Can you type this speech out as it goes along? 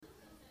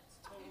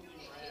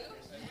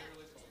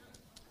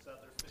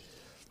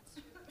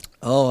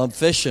Oh, I'm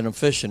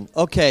fishing.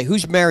 Okay,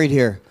 who's married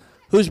here?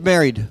 Who's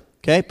married?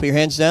 Okay, put your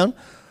hands down.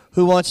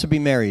 Who wants to be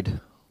married?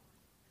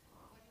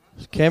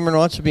 Cameron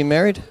wants to be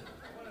married?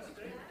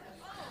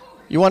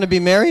 You want to be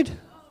married?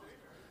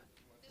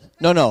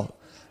 No.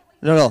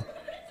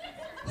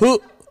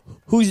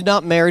 Who's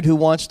not married who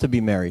wants to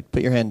be married?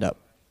 Put your hand up.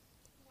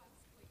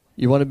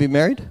 You want to be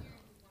married?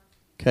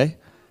 Okay.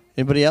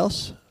 Anybody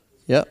else?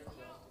 Yep.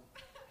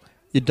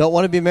 You don't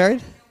want to be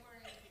married?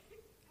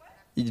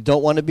 You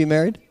don't want to be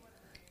married?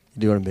 You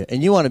do want to be,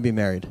 and you want to be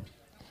married.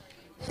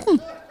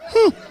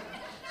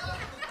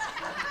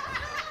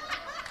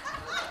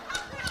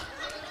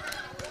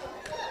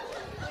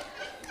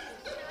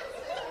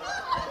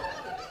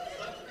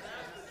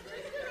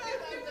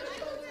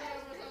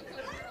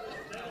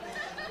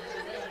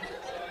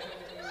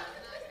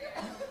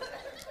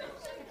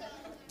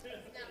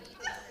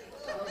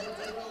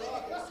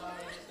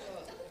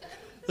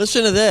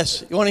 Listen to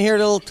this. You want to hear a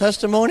little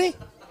testimony?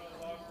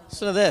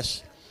 Listen to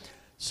this.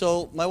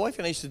 So my wife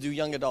and I used to do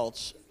young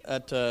adults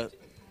at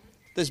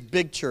this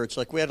big church.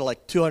 Like we had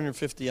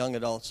 250 young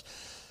adults.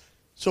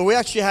 So we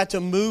actually had to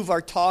move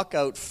our talk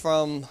out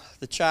from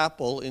the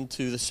chapel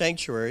into the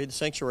sanctuary. The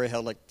sanctuary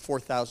held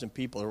 4,000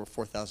 people. There were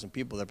 4,000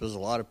 people there, but there's a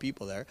lot of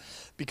people there.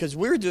 Because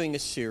we were doing a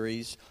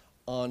series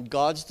on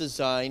God's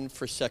design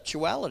for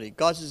sexuality.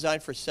 God's design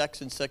for sex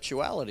and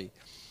sexuality.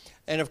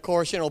 And of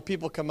course,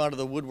 people come out of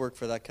the woodwork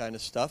for that kind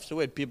of stuff. So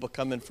we had people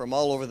come in from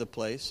all over the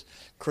place,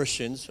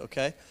 Christians,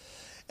 okay?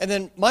 And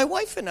then my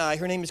wife and I,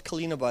 her name is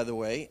Kalina, by the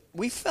way,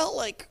 we felt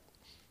like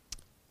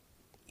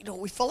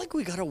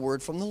we got a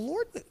word from the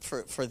Lord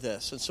for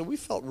this. And so we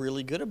felt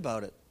really good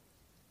about it.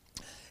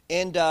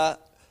 And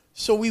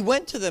so we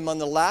went to them on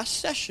the last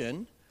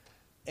session,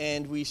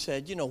 and we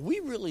said, we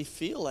really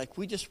feel like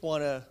we just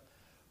want to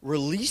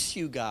release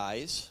you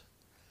guys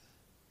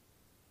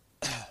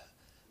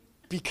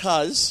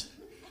because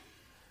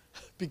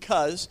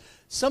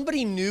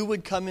somebody new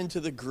would come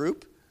into the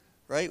group,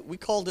 right? We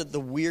called it the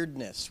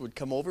weirdness would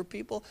come over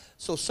people.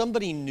 So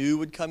somebody new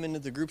would come into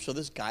the group. So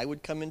this guy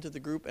would come into the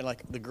group, and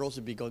the girls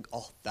would be going,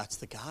 oh, that's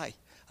the guy.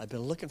 I've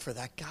been looking for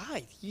that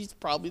guy. He's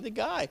probably the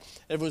guy.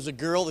 And if it was a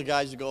girl, the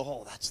guys would go,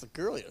 oh, that's the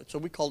girl. So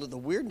we called it the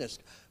weirdness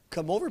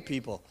come over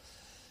people.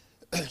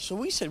 So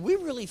we said, we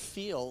really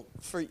feel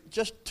for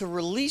just to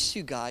release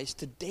you guys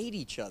to date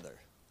each other.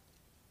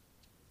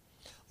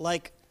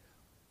 Like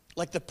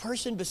the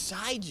person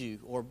beside you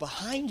or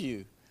behind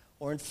you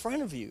or in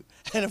front of you.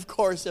 And of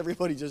course,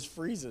 everybody just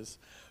freezes,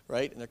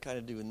 right? And they're kind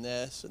of doing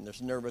this, and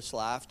there's nervous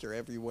laughter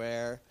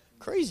everywhere.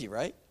 Crazy,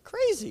 right?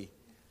 Crazy.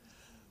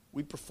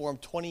 We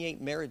performed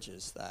 28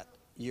 marriages that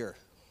year.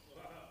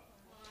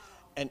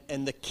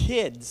 And the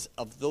kids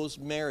of those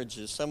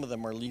marriages, some of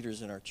them are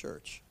leaders in our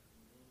church.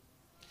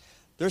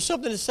 There's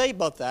something to say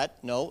about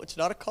that. No, it's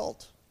not a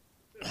cult.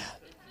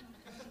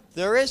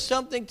 There is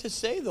something to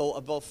say, though,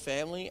 about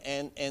family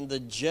and the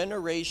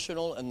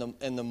generational and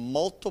the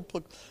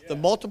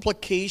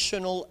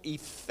multiplicational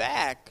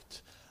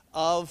effect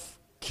of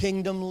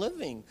kingdom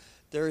living.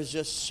 There is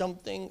just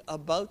something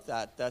about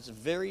that that's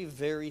very,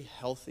 very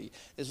healthy.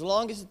 As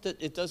long as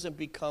it doesn't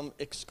become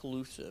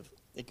exclusive,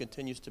 it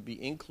continues to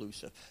be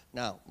inclusive.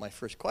 Now, my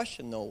first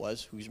question, though,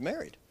 was who's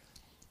married?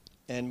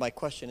 And my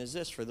question is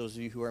this, for those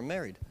of you who are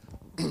married.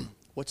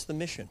 What's the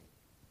mission?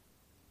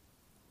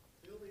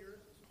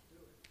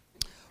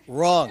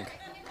 Wrong.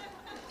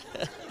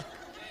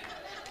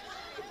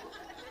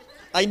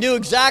 I knew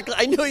exactly.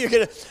 I knew you're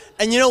going to.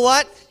 And you know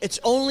what? It's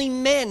only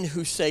men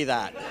who say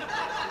that.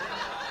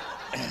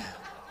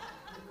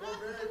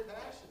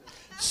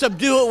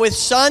 Subdue it with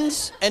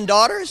sons and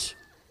daughters?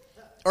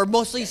 Or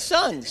mostly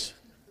sons?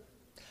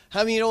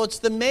 How many it's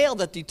the male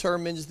that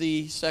determines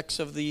the sex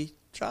of the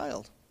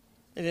child?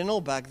 They didn't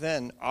know back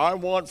then. I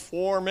want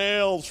 4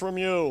 males from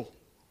you.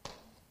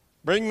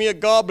 Bring me a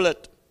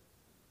goblet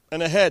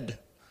and a head.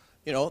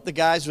 The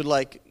guys would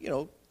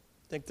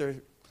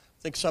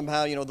think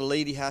somehow, the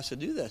lady has to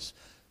do this.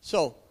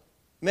 So,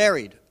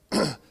 married,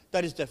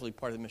 that is definitely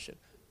part of the mission.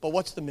 But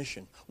what's the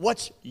mission?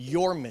 What's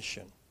your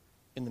mission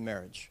in the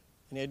marriage?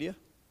 Any idea?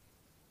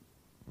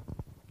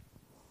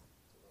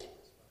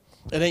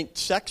 It ain't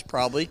sex,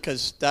 probably,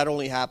 because that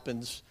only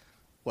happens,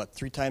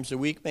 3 times a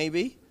week,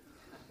 maybe?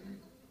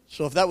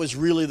 So if that was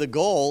really the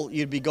goal,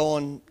 you'd be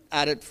going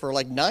at it for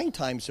 9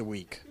 times a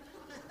week.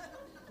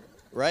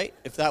 Right?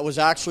 If that was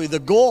actually the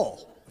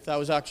goal. If that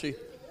was actually,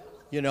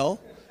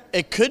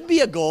 it could be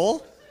a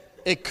goal.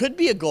 It could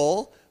be a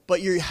goal, but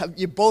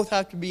you both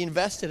have to be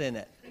invested in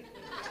it.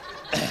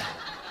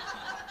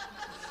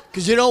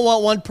 Because you don't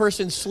want one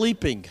person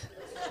sleeping.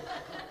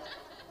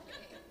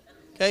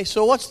 Okay,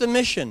 so what's the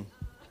mission?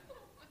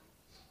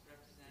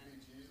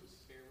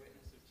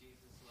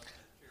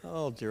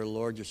 Oh, dear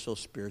Lord, you're so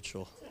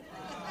spiritual.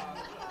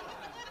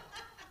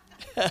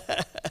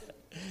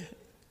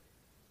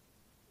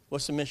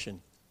 What's the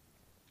mission?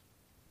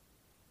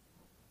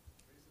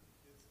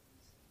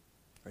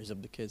 Raise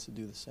up the kids to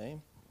do the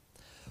same.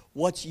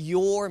 What's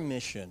your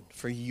mission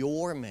for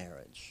your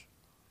marriage?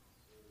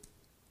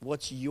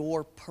 What's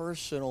your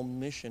personal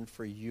mission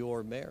for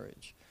your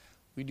marriage?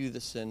 We do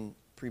this in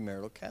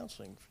premarital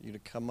counseling, for you to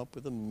come up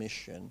with a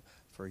mission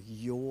for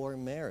your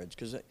marriage,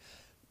 because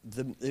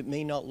it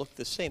may not look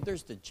the same.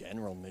 There's the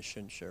general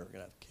mission. Sure, we're going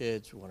to have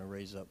kids. We want to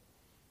raise up,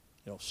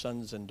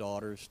 sons and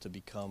daughters to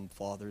become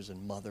fathers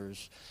and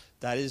mothers.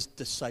 That is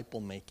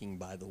disciple making,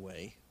 by the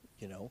way.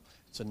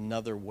 It's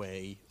another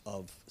way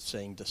of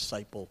saying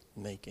disciple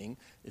making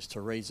is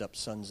to raise up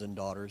sons and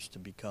daughters to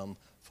become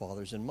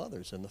fathers and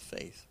mothers in the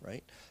faith,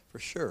 right? For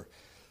sure.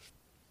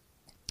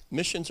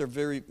 Mission is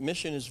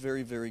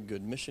very, very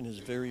good. Mission is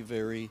very,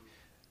 very,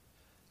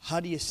 how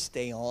do you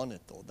stay on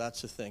it though?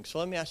 That's the thing. So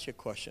let me ask you a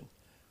question.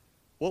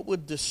 What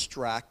would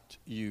distract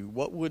you?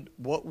 What would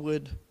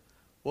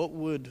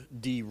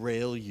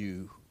derail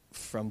you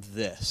from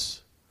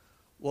this?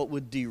 What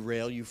would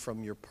derail you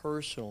from your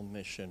personal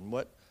mission?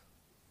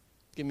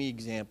 Give me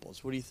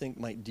examples. What do you think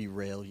might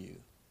derail you?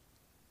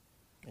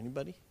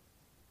 Anybody?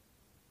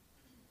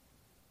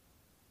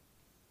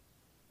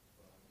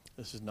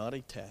 This is not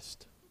a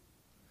test.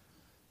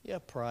 Yeah,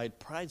 pride.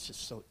 Pride's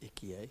just so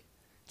icky, eh?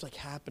 It's like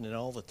happening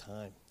all the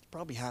time. It's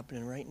probably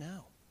happening right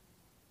now.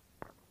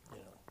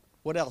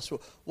 What else?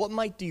 What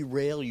might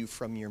derail you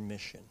from your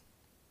mission?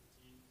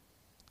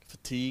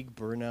 Fatigue,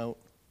 burnout,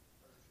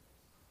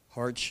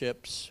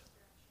 hardships.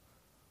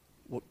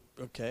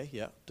 Okay,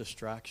 yeah,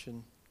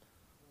 distraction.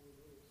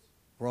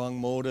 Wrong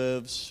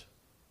motives.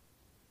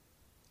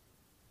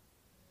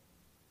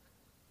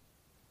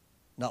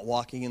 Not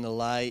walking in the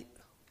light.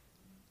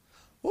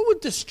 What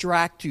would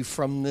distract you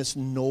from this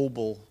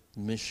noble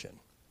mission?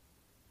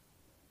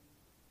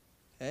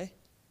 Okay?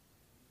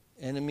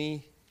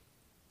 Enemy,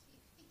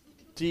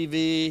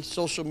 TV,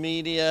 social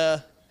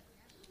media.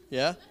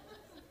 Yeah?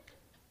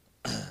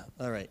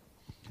 All right.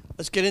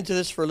 Let's get into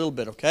this for a little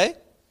bit, okay?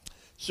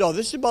 So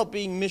this is about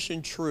being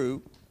mission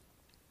true.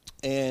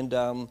 And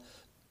talk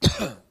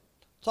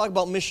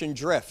about mission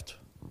drift.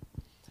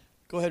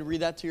 Go ahead and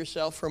read that to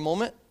yourself for a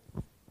moment.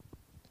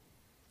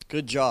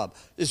 Good job.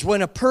 Is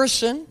when a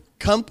person,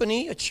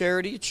 company, a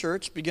charity, a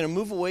church begin to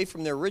move away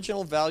from their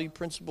original value,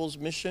 principles,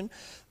 mission.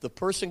 The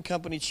person,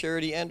 company,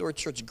 charity, and or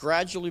church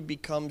gradually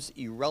becomes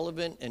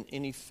irrelevant and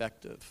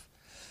ineffective.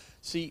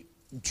 See,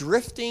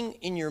 drifting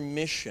in your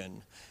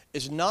mission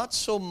is not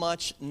so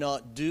much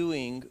not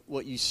doing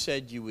what you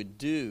said you would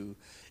do.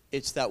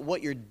 It's that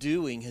what you're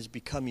doing has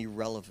become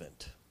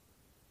irrelevant.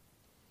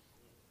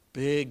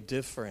 Big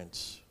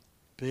difference.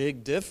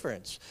 Big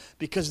difference.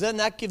 Because then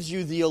that gives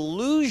you the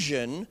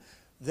illusion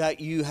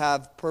that you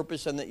have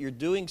purpose and that you're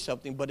doing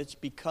something, but it's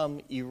become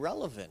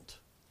irrelevant.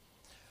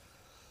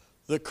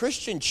 The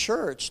Christian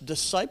church,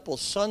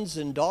 disciples, sons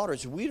and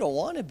daughters, we don't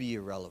want to be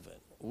irrelevant.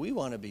 We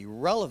want to be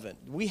relevant.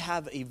 We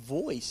have a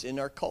voice in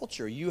our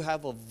culture. You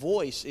have a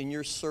voice in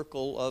your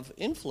circle of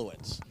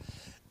influence.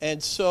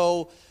 And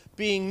so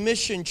being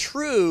mission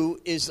true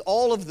is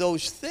all of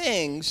those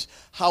things.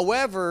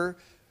 However,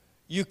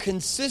 you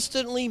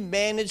consistently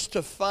manage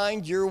to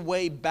find your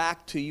way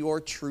back to your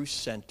true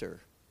center.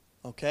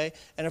 Okay?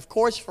 And of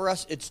course, for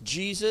us, it's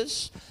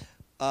Jesus.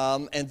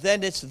 And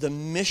then it's the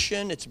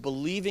mission. It's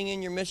believing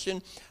in your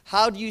mission.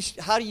 How do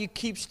you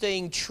keep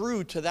staying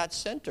true to that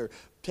center?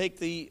 Take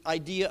the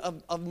idea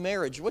of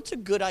marriage. What's a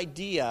good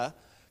idea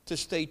to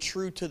stay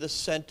true to the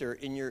center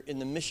in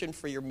the mission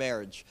for your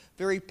marriage?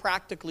 Very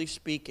practically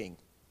speaking.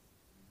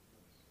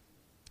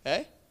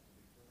 Okay?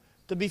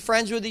 To be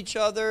friends with each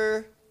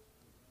other.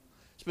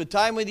 Spend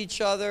time with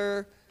each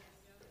other.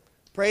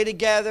 Pray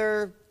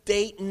together.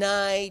 Date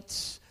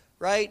nights.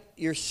 Right?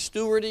 You're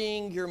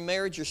stewarding your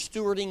marriage. You're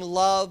stewarding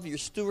love. You're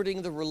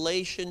stewarding the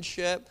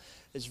relationship.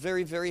 It's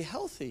very, very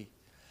healthy.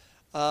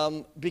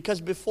 Because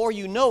before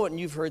you know it, and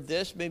you've heard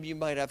this, maybe you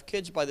might have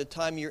kids, by the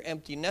time you're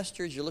empty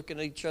nesters, you're looking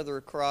at each other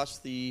across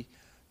the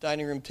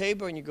dining room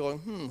table and you're going,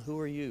 who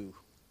are you?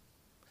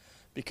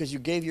 Because you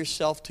gave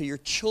yourself to your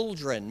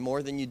children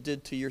more than you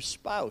did to your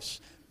spouse.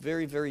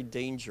 Very, very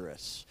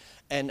dangerous.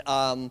 And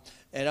I'm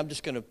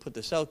just going to put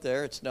this out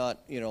there. It's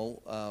not,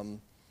 I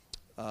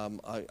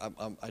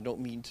don't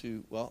mean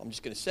to, I'm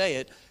just going to say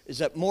it, is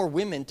that more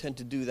women tend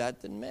to do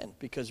that than men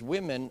because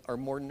women are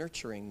more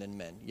nurturing than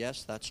men.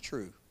 Yes, that's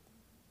true.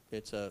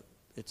 It's a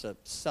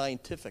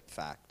scientific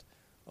fact,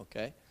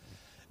 okay?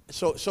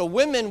 So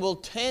women will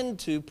tend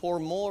to pour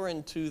more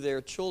into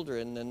their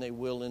children than they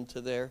will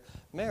into their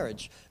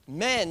marriage.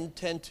 Men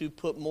tend to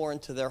put more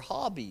into their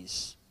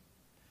hobbies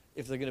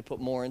if they're going to put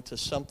more into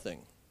something,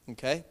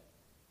 okay?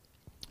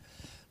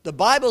 The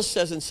Bible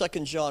says in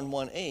 2 John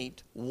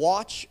 1:8,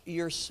 watch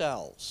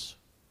yourselves,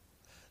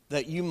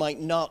 that you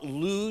might not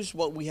lose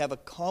what we have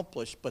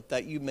accomplished, but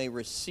that you may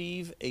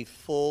receive a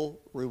full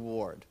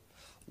reward.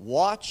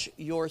 Watch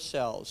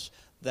yourselves,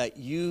 that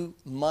you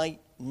might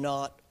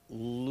not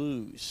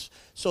lose.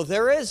 So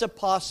there is a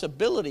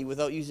possibility,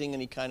 without using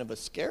any kind of a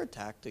scare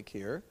tactic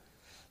here,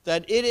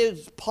 that it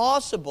is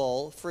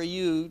possible for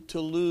you to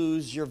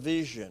lose your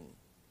vision.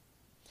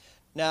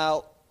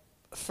 Now,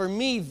 for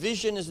me,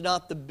 vision is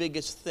not the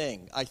biggest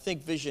thing. I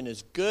think vision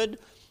is good.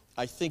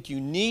 I think you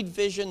need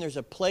vision. There's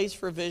a place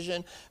for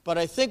vision. But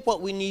I think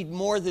what we need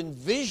more than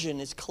vision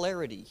is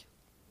clarity.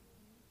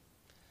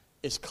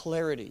 Is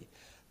clarity.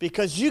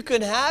 Because you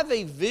can have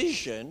a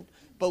vision,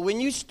 but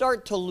when you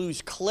start to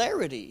lose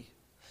clarity,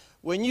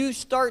 when you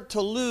start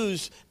to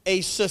lose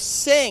a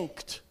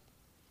succinct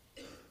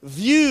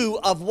view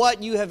of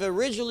what you have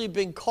originally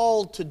been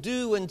called to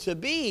do and to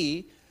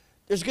be,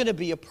 there's going to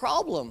be a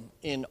problem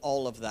in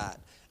all of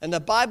that. And the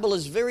Bible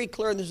is very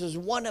clear, and this is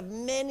one of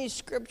many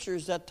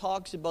scriptures that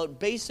talks about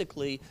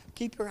basically,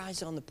 keep your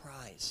eyes on the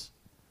prize.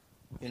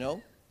 You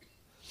know?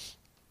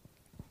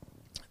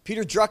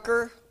 Peter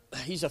Drucker,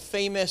 he's a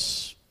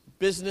famous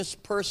business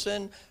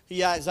person.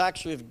 He has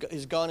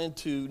gone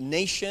into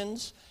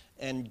nations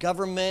and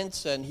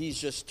governments, and he's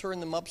just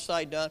turned them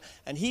upside down.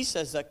 And he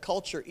says that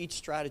culture eats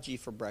strategy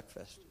for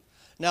breakfast.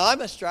 Now,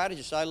 I'm a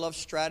strategist. I love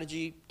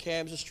strategy.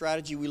 Cam's a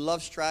strategy. We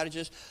love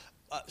strategists.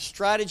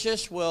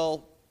 Strategists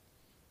will,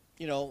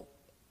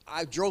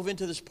 I drove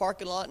into this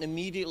parking lot, and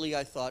immediately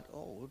I thought,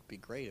 oh, it would be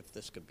great if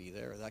this could be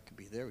there, or that could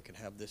be there. We could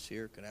have this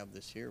here, could have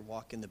this here.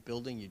 Walk in the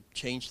building, you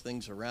change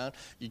things around.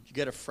 You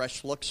get a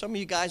fresh look. Some of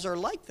you guys are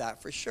like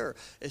that, for sure.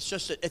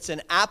 It's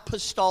an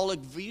apostolic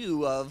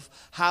view of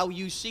how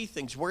you see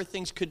things, where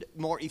things could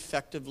more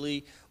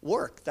effectively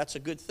work. That's a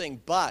good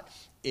thing. But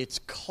it's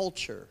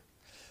culture.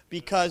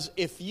 Because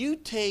if you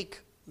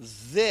take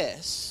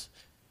this,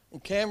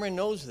 and Cameron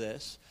knows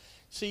this,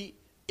 see,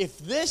 if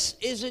this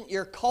isn't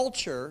your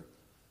culture,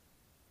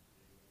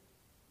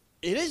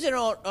 it isn't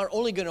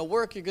only going to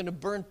work, you're going to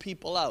burn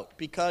people out.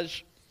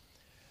 Because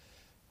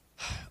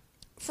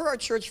for our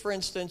church, for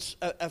instance,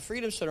 at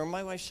Freedom Center,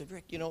 my wife said,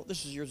 Rick,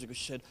 this is years ago,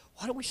 she said,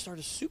 why don't we start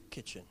a soup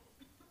kitchen?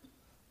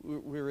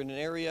 We're in an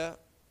area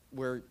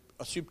where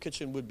a soup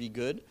kitchen would be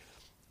good,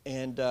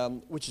 and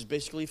which is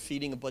basically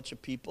feeding a bunch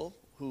of people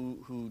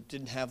who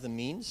didn't have the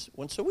means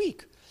once a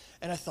week.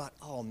 And I thought,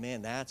 oh,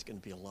 man, that's going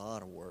to be a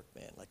lot of work,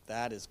 man. Like,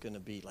 that is going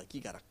to be, like,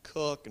 you got to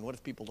cook, and what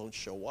if people don't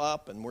show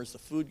up, and where's the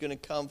food going to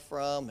come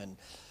from, and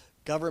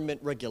government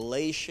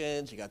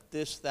regulations, you got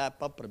this, that,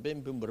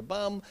 bum-ba-da-bim,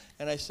 boom-ba-da-bum.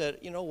 And I said,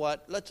 you know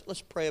what,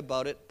 let's pray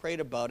about it, prayed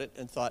about it,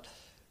 and thought,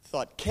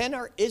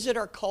 is it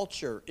our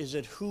culture? Is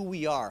it who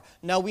we are?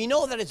 Now, we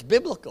know that it's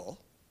biblical,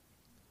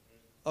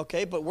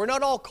 okay, but we're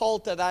not all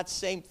called to that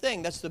same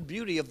thing. That's the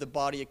beauty of the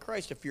body of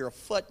Christ. If you're a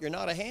foot, you're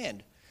not a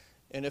hand.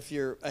 And if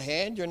you're a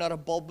hand, you're not a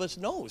bulbous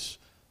nose.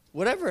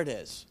 Whatever it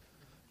is.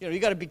 You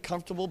got to be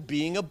comfortable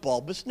being a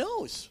bulbous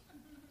nose.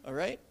 All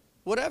right?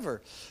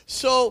 Whatever.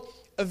 So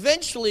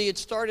eventually it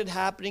started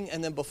happening,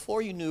 and then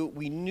before you knew it,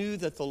 we knew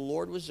that the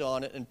Lord was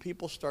on it, and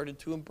people started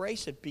to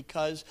embrace it.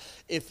 Because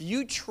if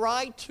you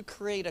try to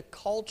create a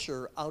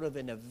culture out of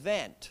an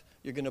event,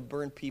 you're going to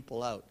burn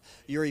people out.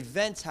 Your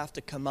events have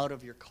to come out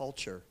of your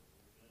culture.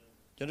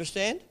 Do you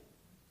understand?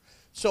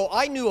 So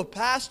I knew a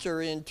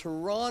pastor in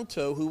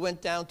Toronto who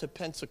went down to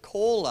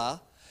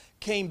Pensacola,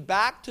 came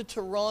back to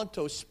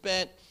Toronto,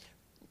 spent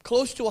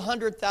close to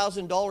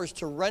 $100,000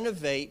 to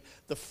renovate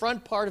the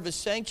front part of his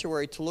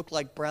sanctuary to look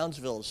like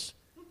Brownsville's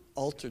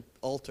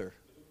altar.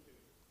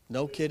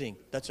 No kidding.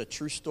 That's a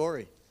true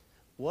story.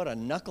 What a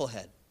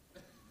knucklehead.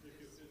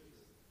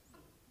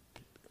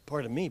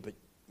 Pardon me, but,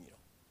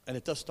 and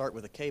it does start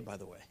with a K, by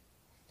the way.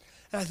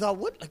 And I thought,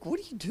 what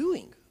are you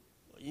doing?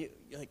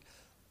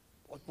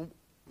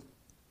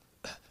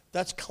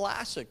 That's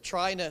classic,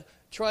 trying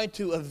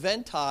to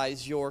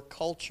eventize your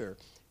culture.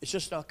 It's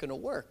just not going to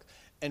work.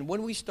 And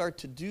when we start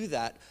to do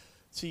that,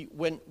 see,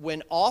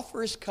 when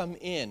offers come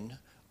in,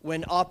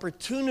 when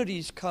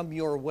opportunities come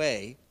your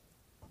way,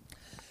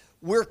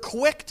 we're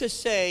quick to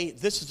say,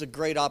 this is a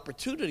great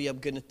opportunity, I'm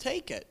going to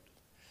take it.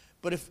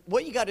 But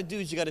what you got to do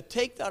is you got to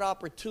take that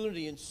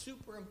opportunity and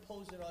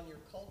superimpose it on your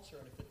culture,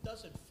 and if it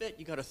doesn't fit,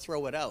 you got to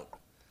throw it out.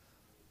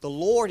 The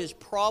Lord is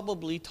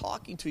probably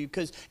talking to you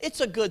because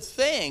it's a good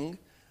thing,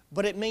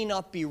 but it may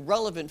not be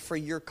relevant for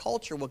your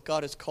culture, what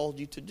God has called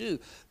you to do.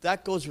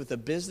 That goes with a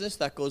business,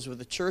 that goes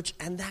with a church,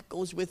 and that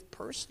goes with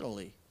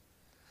personally.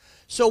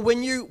 So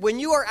when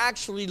you are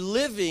actually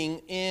living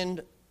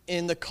in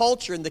the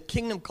culture, in the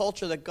kingdom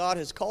culture that God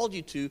has called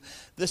you to,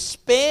 the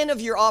span of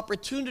your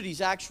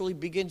opportunities actually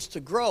begins to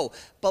grow.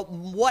 But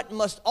what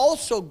must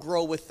also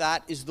grow with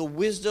that is the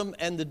wisdom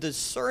and the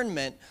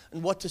discernment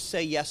and what to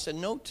say yes and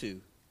no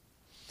to.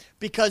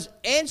 Because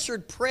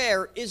answered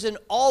prayer isn't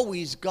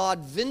always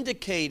God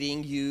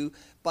vindicating you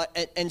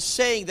and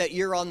saying that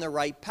you're on the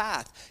right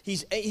path.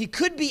 He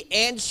could be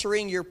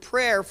answering your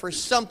prayer for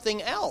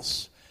something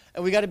else.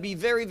 And we got to be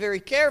very, very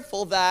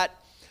careful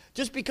that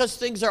just because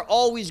things are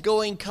always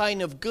going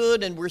kind of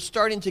good and we're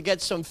starting to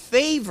get some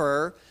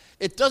favor,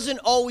 it doesn't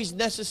always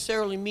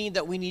necessarily mean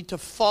that we need to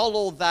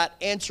follow that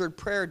answered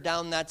prayer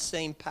down that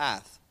same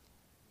path.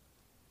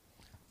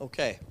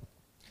 Okay.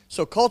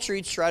 So culture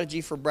eats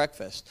strategy for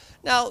breakfast.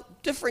 Now,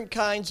 different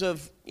kinds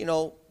of,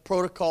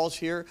 protocols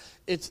here.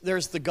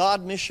 There's the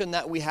God mission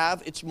that we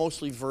have. It's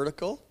mostly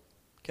vertical.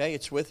 Okay,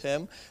 it's with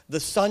Him. The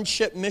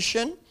sonship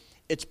mission,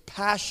 it's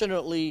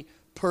passionately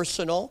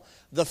personal.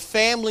 The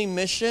family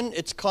mission,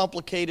 it's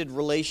complicated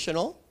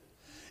relational.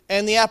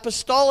 And the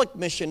apostolic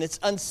mission, it's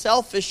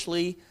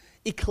unselfishly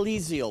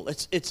Ecclesial.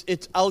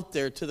 It's out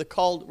there to the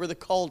called. We're the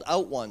called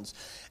out ones.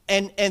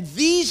 And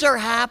these are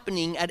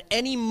happening at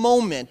any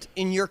moment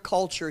in your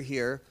culture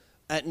here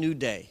at New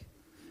Day.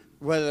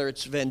 Whether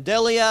it's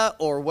Vandalia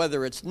or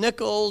whether it's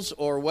Nichols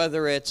or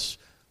whether it's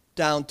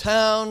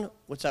downtown.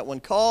 What's that one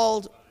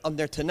called? I'm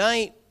there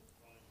tonight.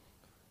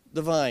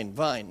 The Vine,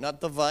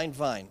 not the Vine,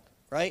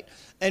 right?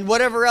 And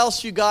whatever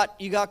else you got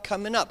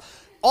coming up.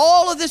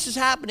 All of this is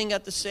happening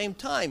at the same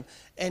time.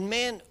 And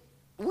man,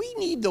 we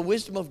need the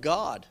wisdom of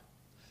God.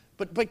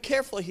 But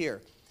careful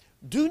here.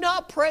 Do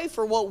not pray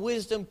for what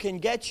wisdom can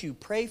get you.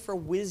 Pray for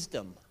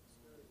wisdom.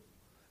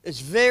 It's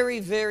very,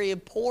 very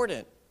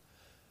important.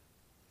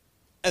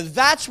 And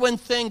that's when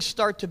things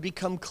start to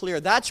become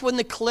clear. That's when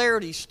the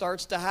clarity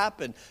starts to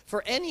happen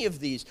for any of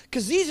these.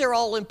 Because these are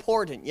all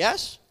important,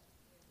 yes?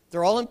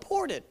 They're all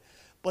important.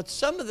 But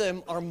some of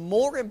them are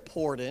more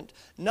important,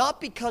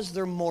 not because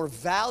they're more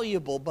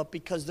valuable, but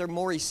because they're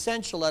more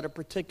essential at a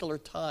particular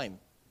time.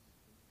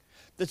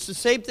 That's the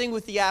same thing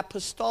with the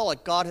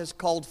apostolic. God has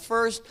called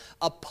first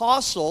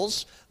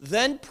apostles,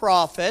 then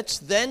prophets,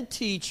 then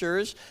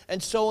teachers,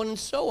 and so on and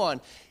so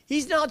on.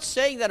 He's not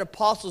saying that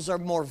apostles are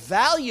more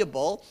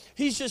valuable.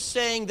 He's just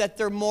saying that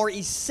they're more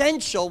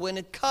essential when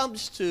it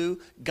comes to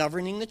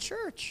governing the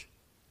church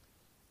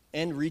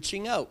and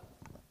reaching out.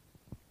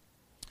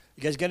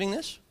 You guys getting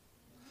this?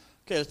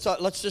 Okay,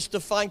 let's just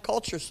define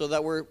culture so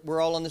that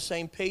we're all on the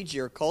same page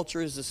here.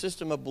 Culture is the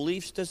system of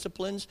beliefs,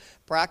 disciplines,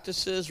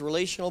 practices,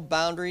 relational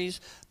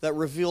boundaries that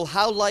reveal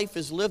how life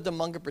is lived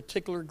among a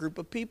particular group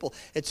of people.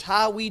 It's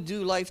how we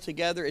do life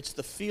together. It's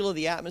the feel of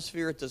the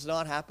atmosphere. It does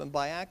not happen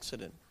by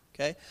accident.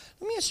 Okay?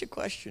 Let me ask you a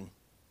question.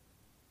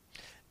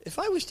 If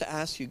I was to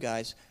ask you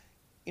guys,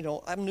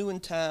 I'm new in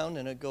town,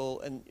 and I go,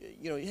 and,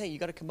 hey, you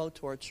got to come out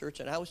to our church,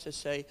 and I was to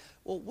say,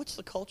 well, what's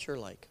the culture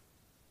like?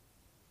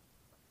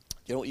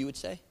 Do you know what you would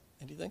say?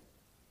 Anything?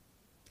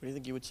 What do you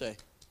think you would say?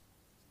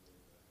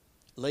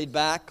 Laid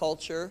back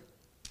culture?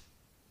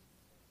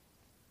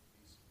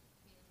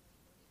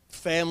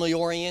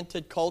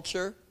 Family-oriented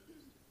culture?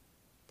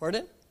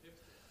 Pardon?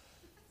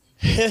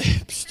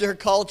 Hipster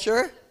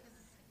culture?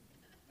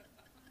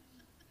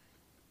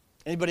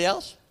 Anybody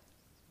else?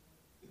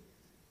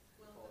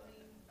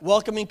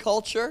 Welcoming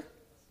culture?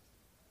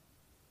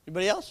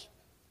 Anybody else?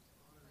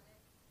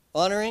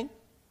 Honoring?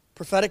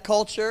 Prophetic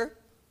culture?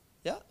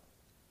 Yeah.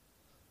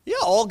 Yeah,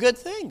 all good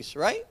things,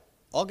 right?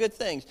 All good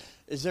things.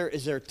 Is there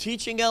a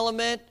teaching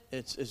element?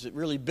 Is it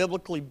really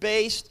biblically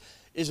based?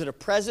 Is it a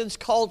presence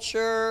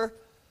culture?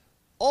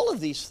 All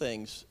of these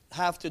things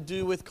have to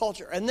do with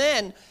culture. And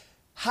then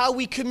how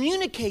we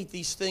communicate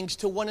these things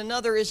to one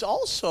another is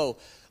also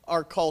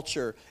our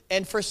culture.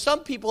 And for some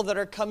people that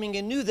are coming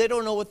in new, they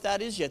don't know what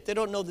that is yet. They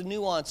don't know the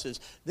nuances.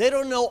 They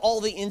don't know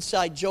all the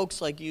inside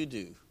jokes like you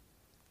do.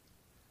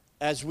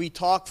 As we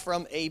talk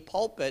from a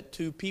pulpit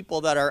to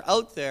people that are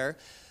out there,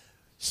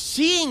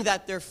 seeing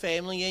that they're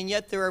family, and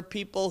yet there are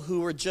people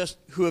who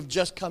have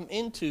just come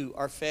into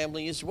our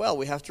family as well.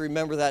 We have to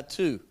remember that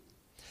too.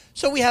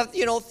 So we have,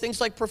 things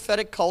like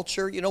prophetic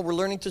culture. We're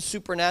learning to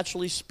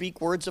supernaturally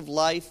speak words of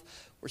life.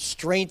 We're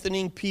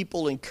strengthening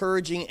people,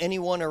 encouraging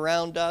anyone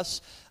around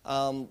us.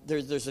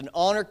 There's an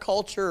honor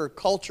culture or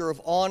culture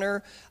of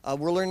honor.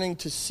 We're learning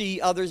to see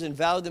others and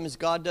value them as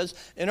God does.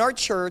 In our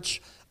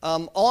church,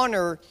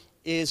 honor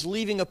is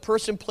leaving a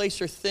person,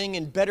 place, or thing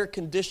in better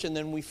condition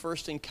than we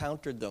first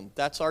encountered them.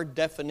 That's our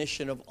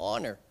definition of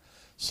honor.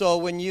 So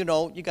when you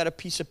got a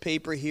piece of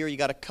paper here, you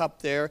got a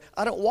cup there,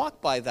 I don't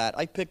walk by that.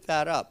 I pick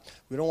that up.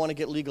 We don't want to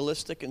get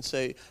legalistic and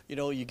say,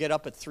 you get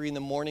up at 3 in the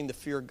morning, the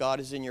fear of God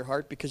is in your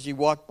heart because you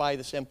walk by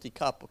this empty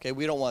cup. Okay,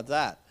 we don't want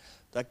that.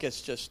 That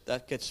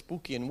gets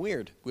spooky and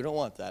weird. We don't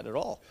want that at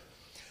all.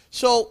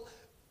 So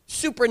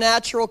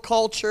supernatural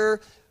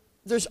culture,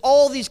 there's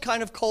all these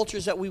kind of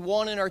cultures that we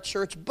want in our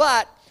church,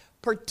 but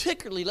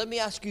particularly, let me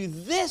ask you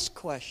this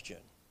question.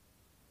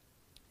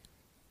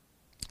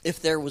 If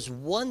there was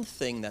one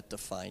thing that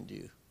defined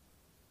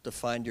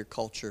your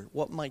culture,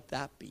 what might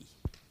that be?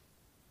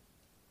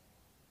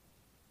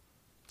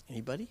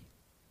 Anybody?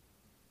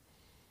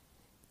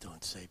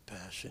 Don't say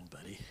passion,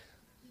 buddy.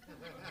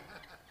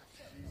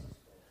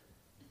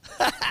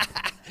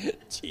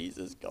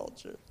 Jesus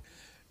culture.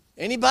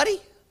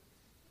 Anybody?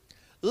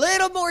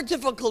 Little more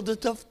difficult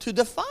to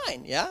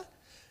define, yeah?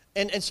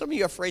 And some of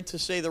you are afraid to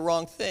say the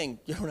wrong thing.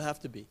 You don't have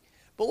to be.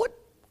 But what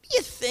do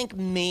you think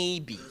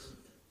maybe?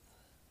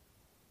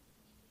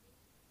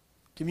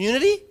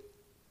 Community?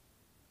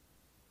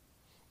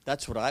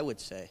 That's what I would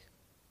say.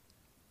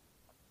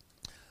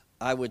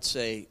 I would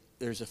say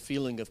there's a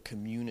feeling of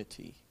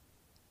community.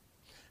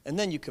 And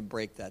then you could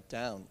break that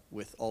down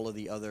with all of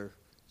the other,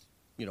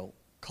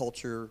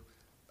 culture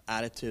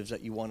additives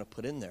that you want to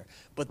put in there.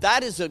 But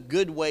that is a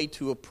good way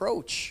to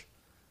approach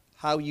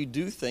how you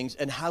do things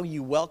and how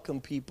you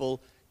welcome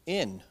people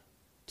in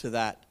to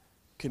that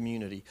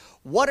community.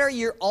 What are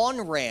your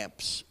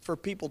on-ramps for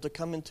people to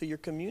come into your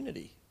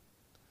community?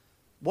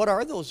 What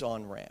are those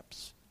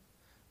on-ramps?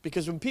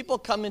 Because when people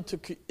come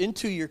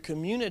into your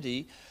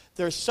community,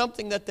 there's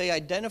something that they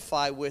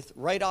identify with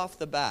right off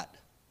the bat.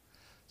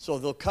 So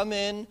they'll come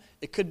in.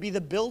 It could be the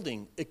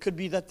building. It could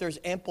be that there's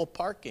ample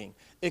parking.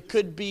 It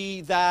could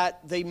be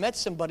that they met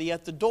somebody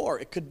at the door.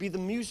 It could be the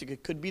music.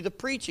 It could be the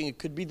preaching. It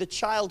could be the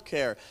child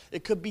care.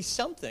 It could be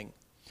something.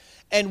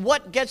 And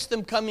what gets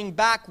them coming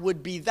back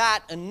would be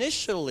that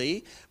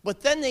initially,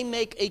 but then they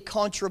make a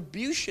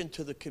contribution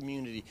to the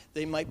community.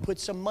 They might put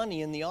some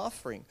money in the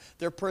offering.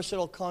 Their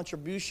personal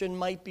contribution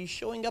might be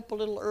showing up a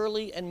little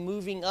early and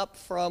moving up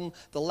from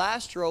the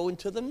last row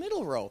into the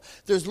middle row.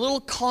 There's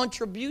little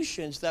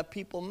contributions that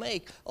people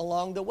make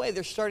along the way.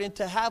 They're starting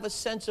to have a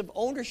sense of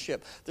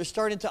ownership. They're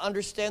starting to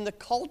understand the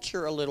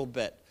culture a little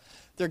bit.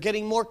 They're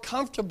getting more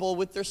comfortable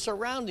with their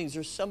surroundings.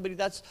 There's somebody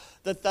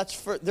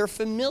they're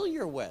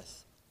familiar with.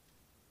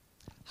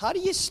 How do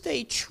you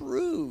stay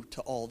true to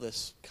all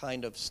this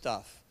kind of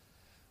stuff?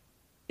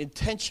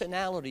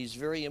 Intentionality is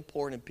very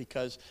important,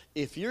 because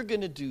if you're going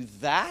to do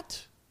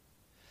that,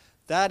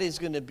 that is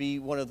going to be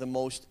one of the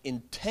most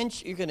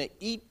intense. You're going to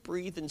eat,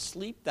 breathe, and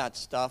sleep that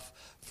stuff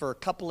for a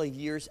couple of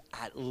years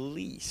at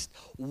least,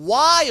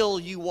 while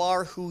you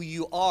are who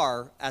you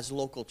are as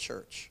local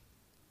church.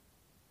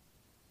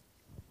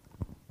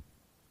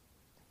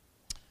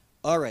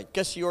 All right,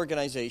 guess the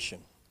organization.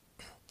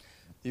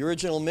 The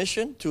original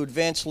mission, to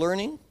advance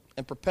learning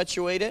and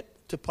perpetuate it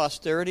to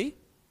posterity.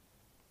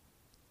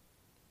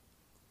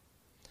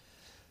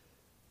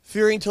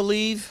 Fearing to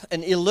leave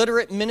an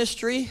illiterate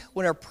ministry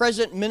when our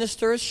present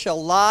ministers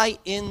shall lie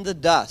in the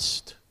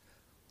dust.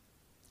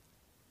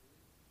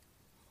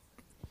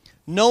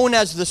 Known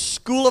as the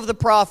School of the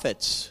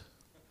Prophets.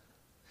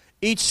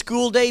 Each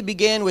school day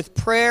began with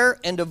prayer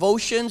and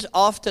devotions,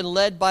 often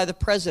led by the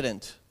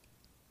president.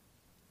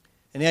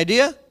 Any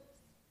idea?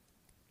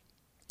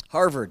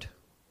 Harvard.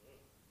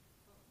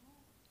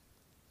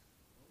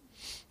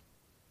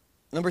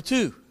 Number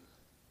 2,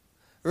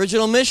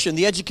 original mission,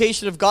 the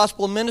education of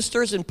gospel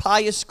ministers and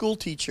pious school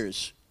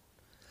teachers,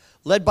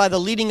 led by the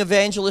leading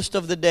evangelist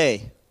of the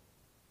day.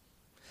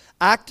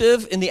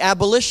 Active in the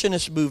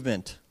abolitionist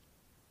movement.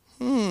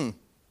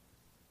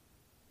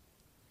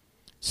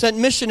 Sent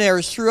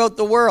missionaries throughout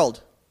the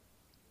world.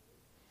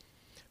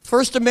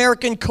 First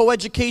American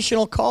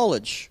coeducational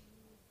college.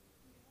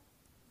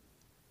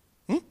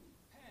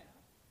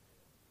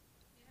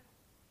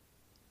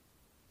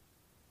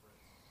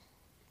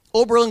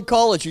 Oberlin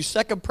College, whose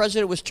second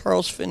president was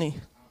Charles Finney.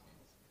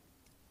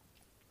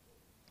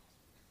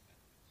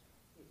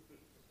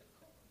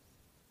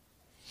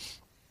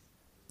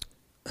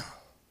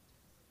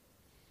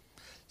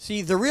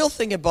 See, the real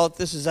thing about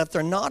this is that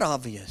they're not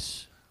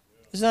obvious.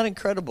 Isn't that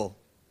incredible?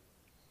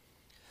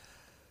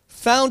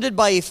 Founded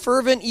by a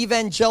fervent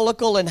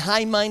evangelical and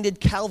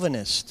high-minded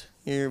Calvinist.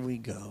 Here we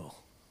go.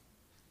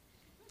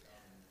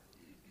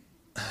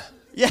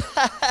 Yeah.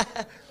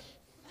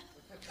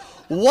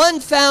 One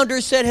founder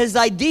said his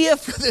idea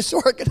for this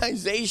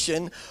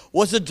organization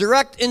was a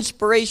direct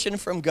inspiration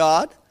from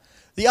God.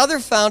 The other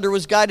founder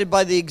was guided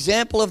by the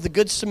example of the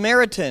Good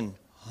Samaritan.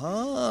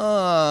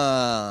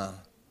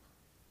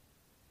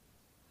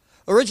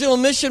 Original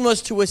mission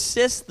was to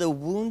assist the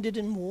wounded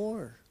in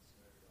war.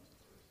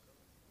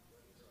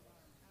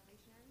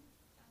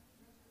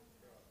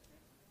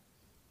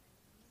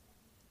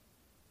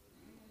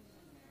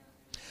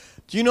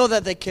 Do you know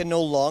that they can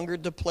no longer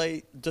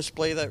display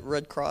that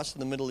Red Cross in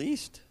the Middle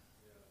East?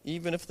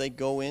 Even if they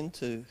go in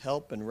to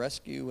help and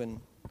rescue and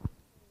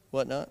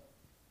whatnot?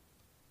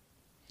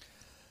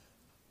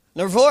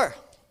 Number 4,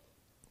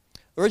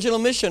 original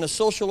mission, a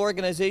social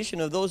organization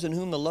of those in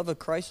whom the love of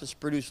Christ has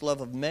produced love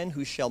of men,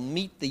 who shall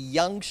meet the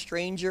young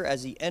stranger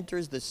as he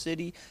enters the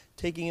city,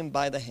 taking him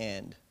by the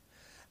hand.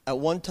 At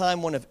one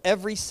time, one of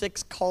every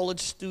 6 college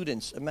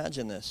students,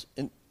 imagine this,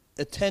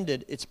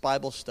 attended its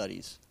Bible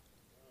studies.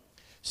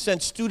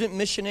 Sent student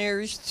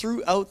missionaries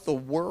throughout the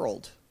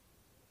world.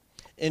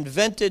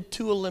 Invented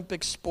 2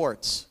 Olympic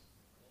sports.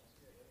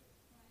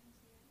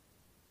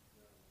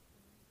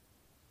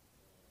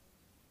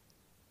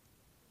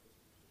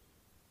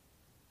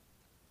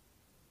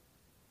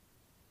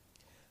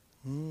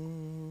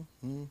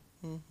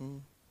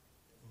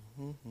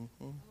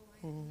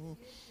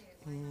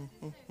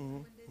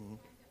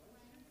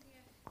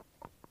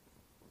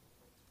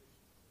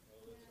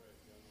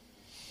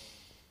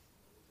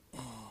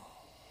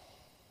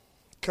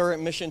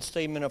 Current mission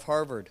statement of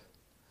Harvard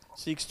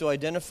seeks to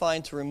identify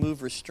and to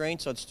remove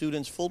restraints on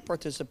students' full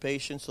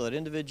participation so that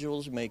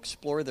individuals may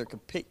explore their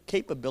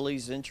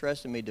capabilities and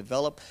interests and may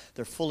develop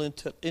their full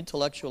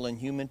intellectual and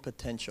human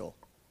potential.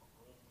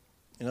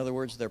 In other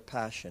words, their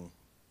passion.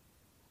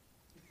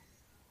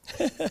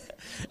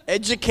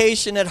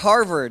 Education at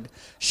Harvard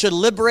should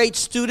liberate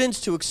students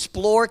to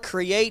explore,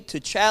 create, to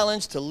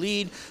challenge, to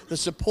lead. The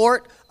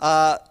support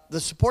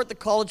the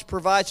college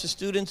provides to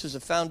students is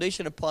a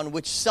foundation upon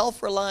which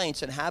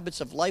self-reliance and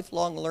habits of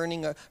lifelong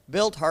learning are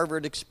built.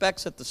 Harvard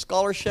expects that the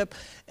scholarship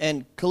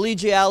and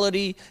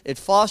collegiality it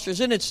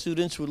fosters in its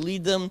students would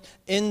lead them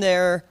in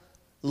their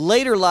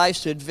later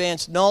lives to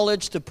advance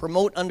knowledge, to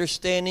promote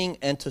understanding,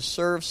 and to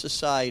serve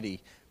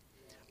society.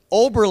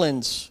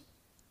 Oberlin's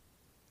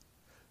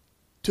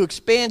to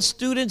expand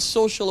students'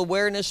 social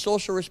awareness,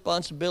 social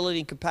responsibility,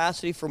 and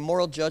capacity for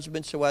moral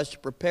judgment so as to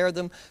prepare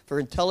them for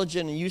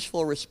intelligent and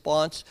useful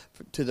response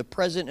to the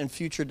present and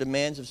future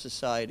demands of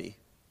society.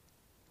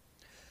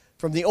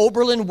 From the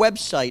Oberlin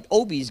website,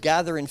 Obies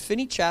gather in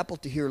Finney Chapel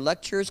to hear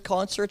lectures,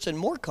 concerts, and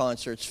more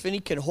concerts.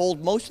 Finney can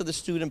hold most of the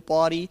student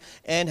body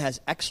and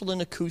has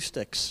excellent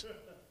acoustics.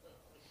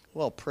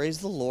 Well, praise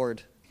the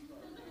Lord.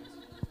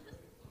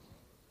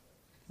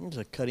 There's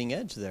a cutting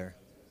edge there.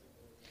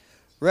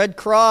 Red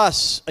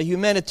Cross, a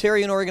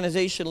humanitarian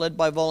organization led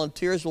by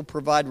volunteers, will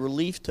provide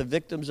relief to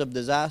victims of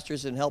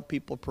disasters and help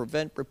people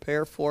prevent,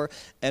 prepare for,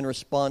 and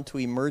respond to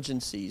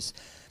emergencies.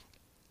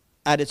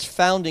 At its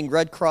founding,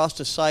 Red Cross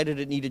decided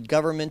it needed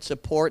government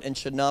support and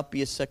should not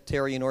be a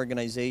sectarian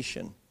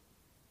organization.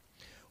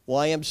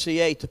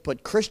 YMCA, to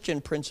put Christian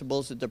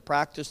principles into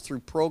practice through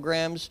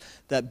programs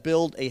that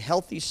build a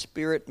healthy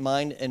spirit,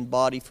 mind, and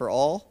body for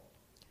all.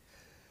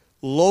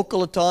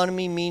 Local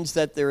autonomy means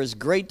that there is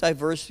great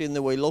diversity in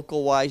the way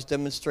local Ys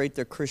demonstrate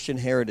their Christian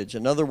heritage.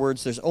 In other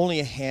words, there's only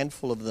a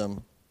handful of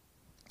them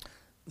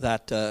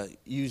that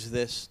use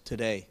this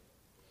today.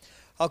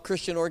 How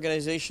Christian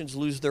organizations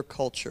lose their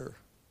culture.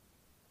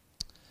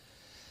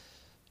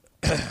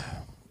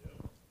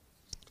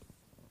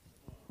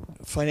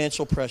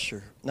 Financial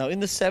pressure. Now, in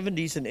the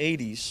 70s and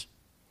 80s,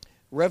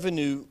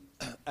 revenue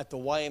at the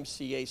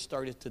YMCA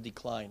started to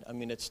decline. I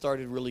mean, it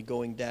started really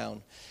going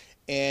down.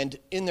 And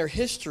in their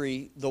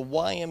history, the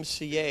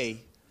YMCA,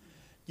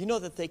 you know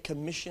that they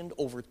commissioned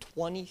over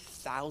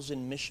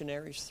 20,000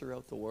 missionaries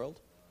throughout the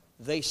world?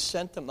 They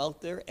sent them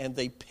out there and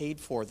they paid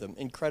for them.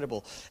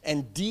 Incredible.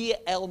 And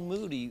D.L.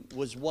 Moody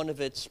was one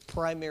of its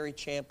primary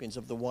champions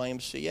of the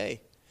YMCA.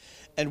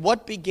 And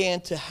what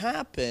began to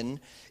happen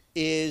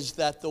is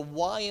that the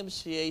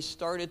YMCA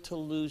started to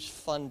lose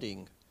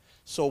funding.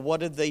 So what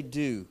did they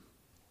do?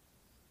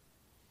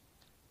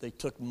 They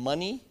took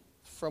money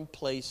from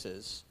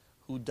places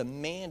who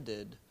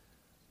demanded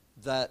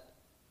that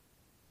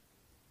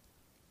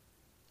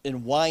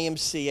in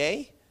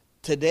YMCA,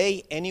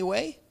 today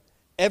anyway,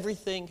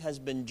 everything has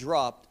been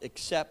dropped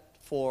except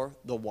for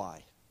the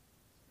Y.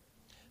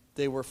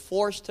 They were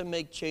forced to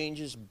make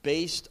changes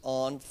based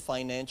on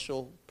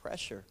financial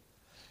pressure.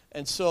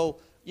 And so,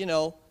 you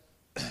know,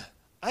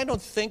 I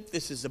don't think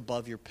this is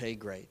above your pay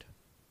grade.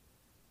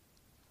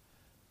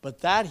 But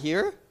that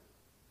here,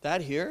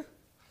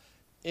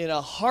 in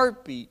a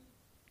heartbeat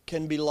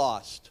can be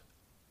lost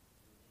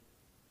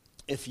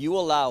if you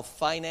allow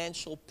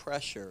financial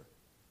pressure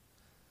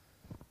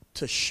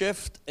to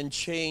shift and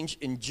change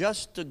in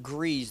just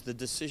degrees the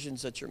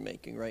decisions that you're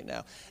making right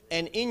now.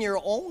 And in your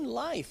own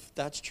life,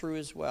 that's true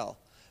as well.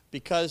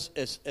 Because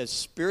as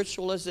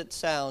spiritual as it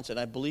sounds, and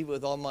I believe it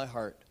with all my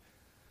heart,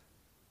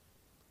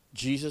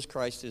 Jesus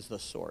Christ is the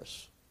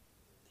source.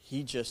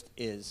 He just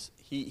is.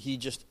 He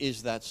just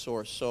is that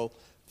source. So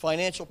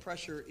financial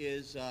pressure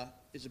is a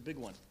big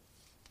one.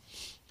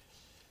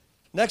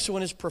 Next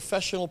one is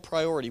professional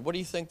priority. What do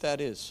you think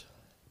that is?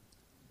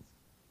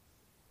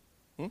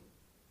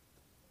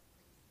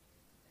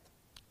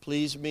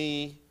 Please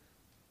me,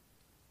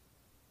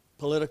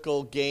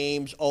 political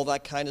games, all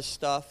that kind of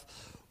stuff.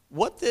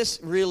 What this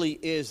really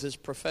is, this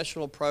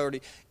professional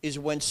priority, is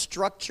when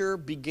structure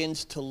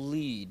begins to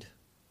lead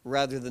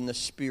rather than the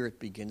Spirit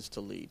begins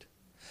to lead.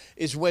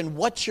 Is when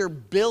what you're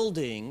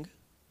building,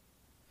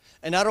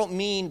 and I don't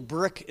mean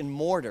brick and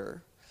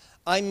mortar,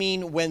 I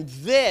mean when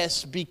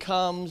this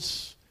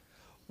becomes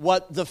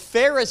what the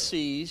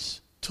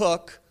Pharisees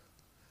took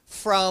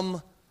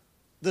from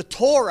the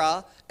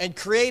Torah and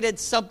created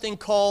something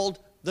called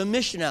the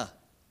Mishnah.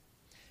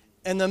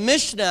 And the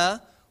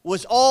Mishnah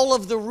was all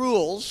of the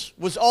rules,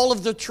 was all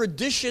of the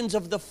traditions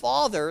of the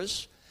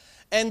fathers,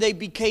 and they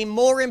became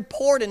more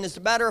important. As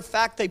a matter of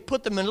fact, they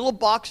put them in little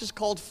boxes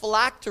called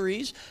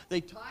phylacteries.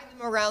 They tied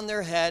them around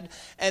their head.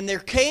 And there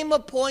came a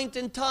point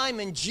in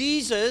time, and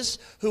Jesus,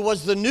 who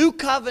was the new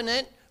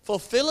covenant,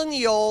 fulfilling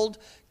the old,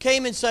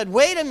 came and said,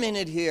 wait a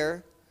minute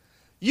here.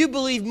 You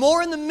believe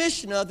more in the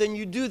Mishnah than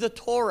you do the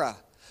Torah.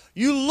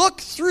 You look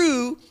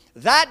through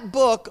that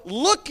book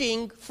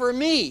looking for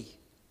me,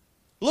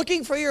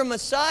 looking for your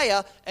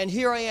Messiah, and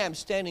here I am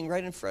standing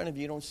right in front of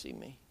you. You don't see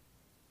me.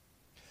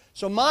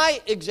 So my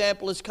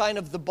example is kind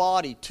of the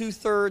body,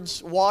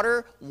 2/3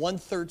 water,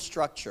 1/3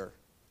 structure.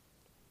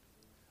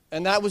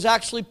 And that was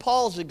actually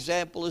Paul's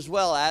example as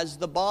well as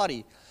the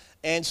body.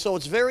 And so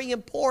it's very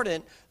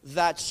important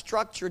that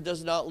structure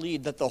does not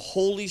lead, that the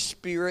Holy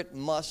Spirit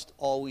must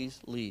always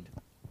lead.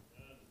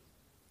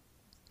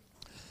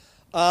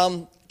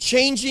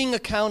 Changing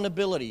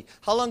accountability.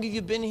 How long have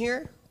you been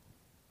here?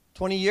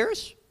 20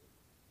 years?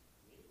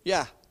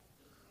 Yeah.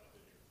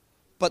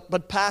 But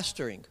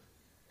pastoring.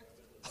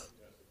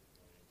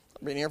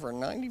 I've been here for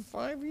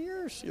 95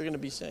 years, you're going to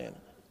be saying.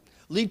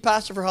 Lead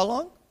pastor for how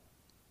long?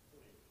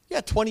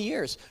 Yeah, 20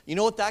 years. You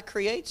know what that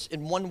creates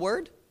in one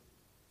word?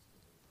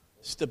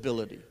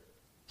 Stability.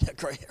 Yeah,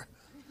 right here.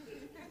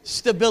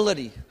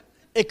 Stability.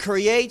 It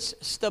creates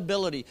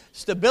stability.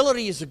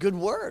 Stability is a good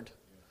word.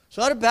 It's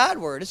not a bad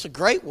word. It's a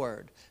great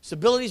word.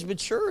 Stability is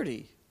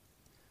maturity.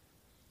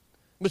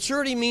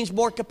 Maturity means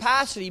more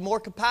capacity. More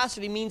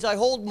capacity means I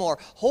hold more.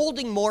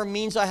 Holding more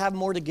means I have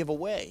more to give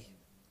away.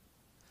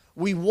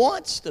 We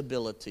want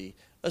stability.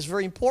 That's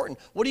very important.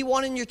 What do you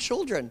want in your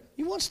children?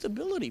 You want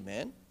stability,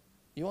 man.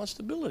 You want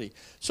stability.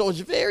 So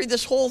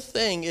this whole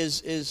thing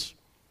is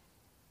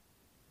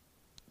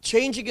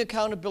changing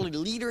accountability.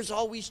 Leaders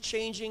always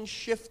changing,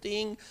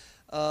 shifting.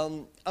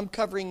 I'm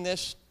covering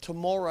this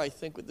tomorrow, I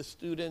think, with the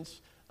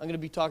students. I'm going to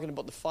be talking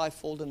about the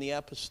fivefold and the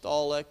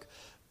apostolic.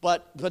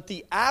 But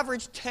the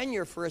average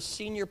tenure for a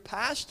senior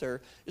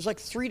pastor is like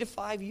 3 to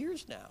 5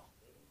 years now.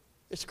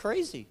 It's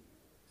crazy.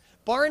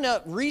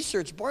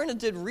 Barna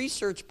did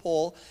research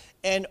poll,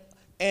 and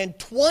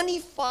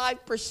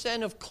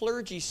 25% of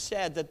clergy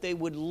said that they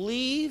would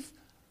leave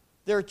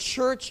their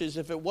churches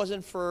if it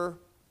wasn't for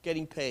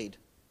getting paid.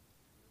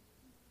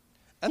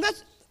 And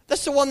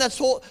that's the one that's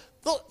told.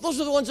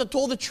 Those are the ones that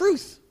told the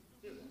truth.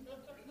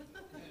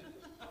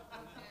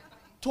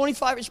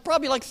 25, it's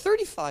probably like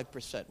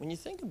 35% when you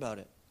think about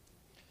it.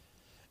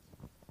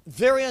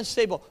 Very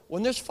unstable.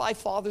 When there's 5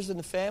 fathers in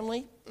the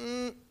family,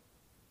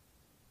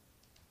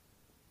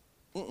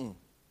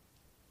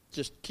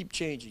 just keep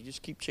changing,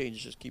 just keep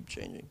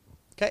changing.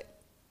 Okay?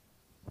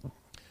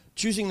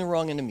 Choosing the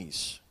wrong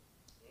enemies.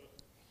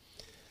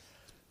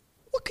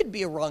 What could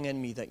be a wrong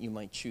enemy that you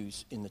might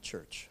choose in the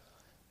church?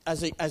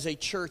 As a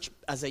church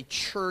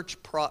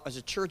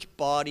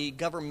body,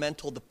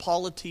 governmental, the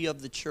polity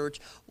of the church,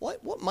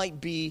 what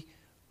might be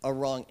a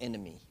wrong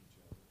enemy?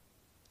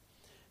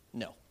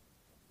 No.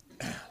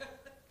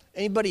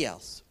 Anybody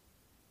else?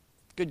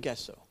 Good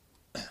guess,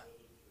 though.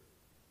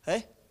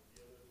 Hey?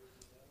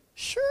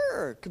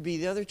 Sure. It could be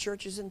the other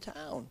churches in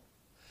town.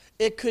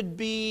 It could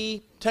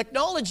be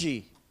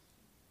technology.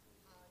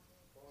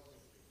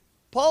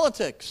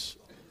 Politics.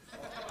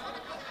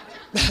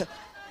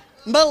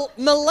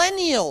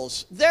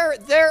 Millennials.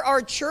 There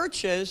are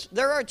churches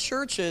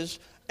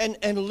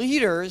and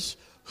leaders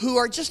who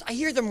are just, I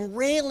hear them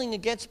railing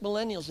against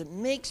millennials. It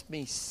makes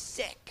me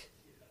sick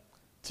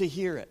to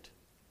hear it.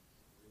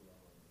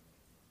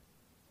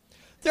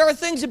 There are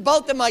things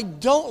about them I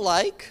don't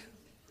like,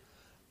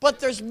 but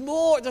there's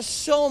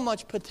so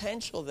much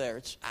potential there.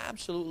 It's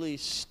absolutely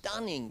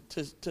stunning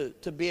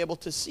to be able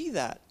to see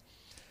that.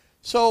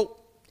 So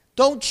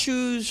don't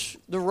choose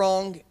the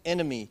wrong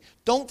enemy.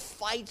 Don't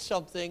fight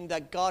something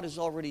that God has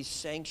already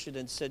sanctioned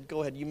and said,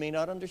 go ahead, you may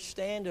not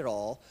understand it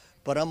all,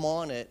 but I'm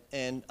on it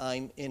and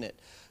I'm in it.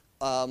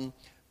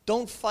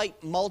 Don't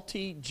fight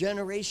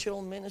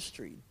multi-generational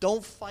ministry.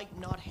 Don't fight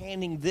not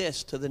handing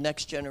this to the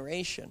next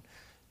generation.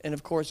 And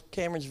of course,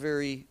 Cameron's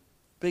very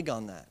big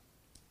on that.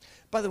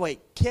 By the way,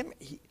 him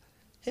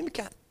and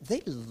Kat,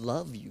 they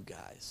love you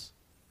guys.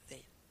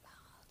 They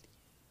love you.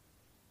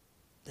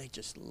 They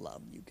just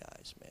love you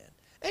guys, man.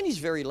 And he's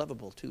very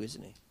lovable too,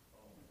 isn't he?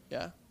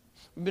 Yeah?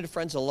 We've been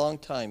friends a long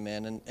time,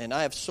 man, and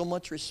I have so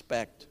much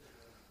respect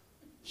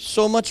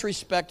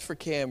for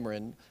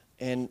Cameron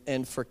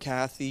and for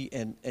Kathy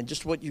and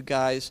just what you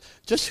guys,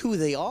 just who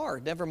they are,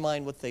 never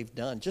mind what they've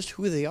done, just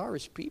who they are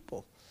as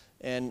people.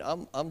 And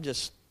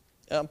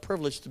I'm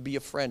privileged to be a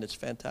friend. It's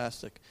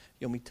fantastic.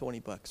 You owe me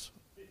 $20.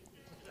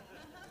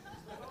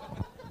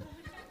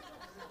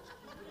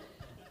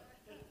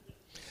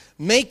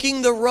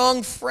 Making the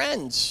wrong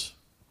friends.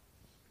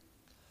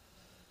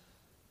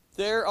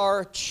 There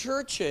are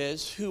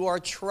churches who are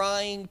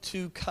trying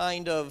to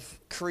kind of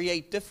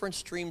create different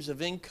streams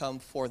of income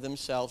for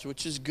themselves,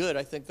 which is good.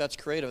 I think that's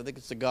creative. I think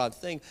it's a God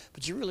thing.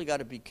 But you really got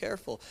to be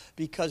careful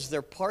because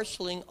they're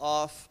parceling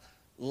off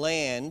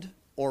land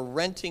or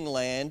renting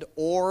land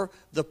or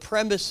the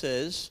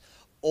premises,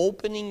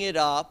 opening it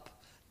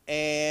up,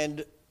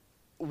 and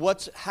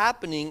what's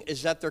happening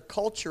is that their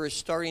culture is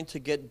starting to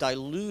get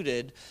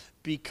diluted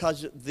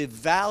because the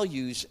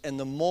values and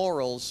the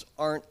morals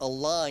aren't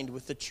aligned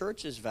with the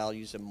church's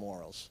values and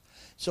morals.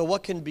 So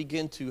what can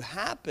begin to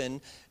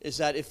happen is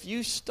that if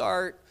you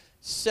start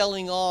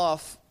selling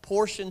off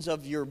portions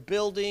of your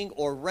building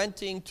or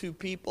renting to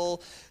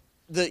people,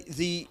 the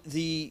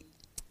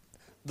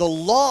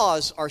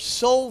laws are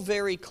so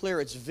very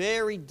clear, it's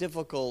very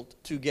difficult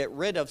to get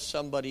rid of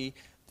somebody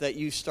that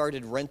you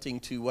started renting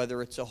to,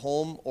 whether it's a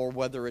home or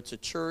whether it's a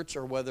church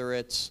or whether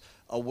it's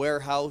a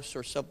warehouse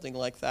or something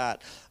like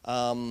that.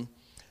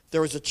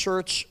 There was a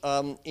church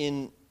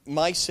in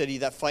my city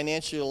that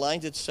financially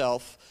aligned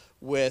itself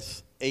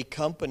with a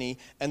company,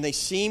 and they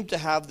seemed to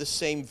have the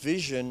same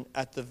vision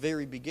at the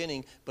very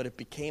beginning, but it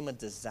became a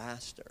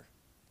disaster.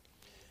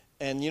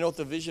 And you know what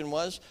the vision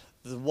was?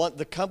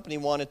 The company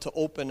wanted to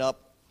open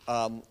up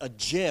a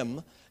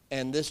gym,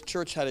 and this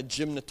church had a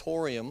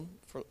gymnatorium,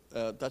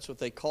 that's what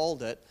they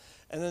called it,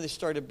 and then they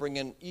started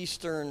bringing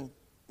Eastern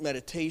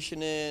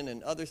meditation in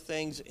and other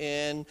things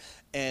in,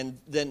 and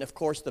then of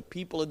course the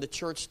people in the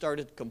church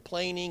started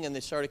complaining, and they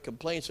started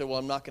complaining, said, well,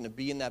 I'm not going to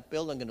be in that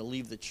building, I'm going to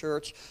leave the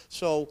church.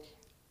 So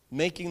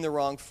making the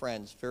wrong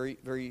friends, very,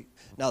 very.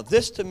 Now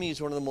this to me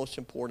is one of the most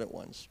important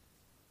ones.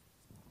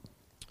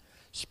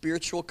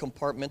 Spiritual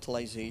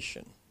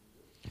compartmentalization.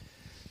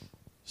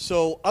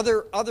 So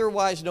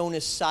otherwise known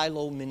as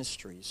silo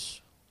ministries.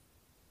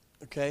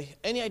 Okay?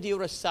 Any idea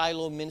what a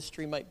silo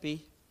ministry might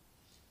be?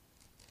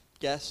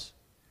 Guess?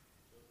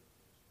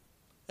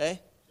 Eh?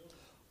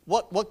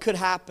 What could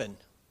happen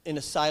in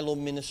a silo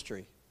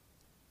ministry?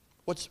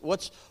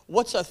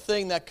 What's a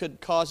thing that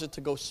could cause it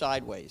to go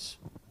sideways?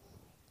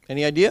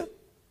 Any idea?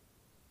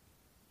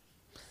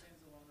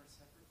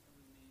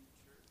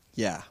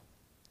 Yeah.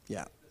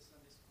 Yeah.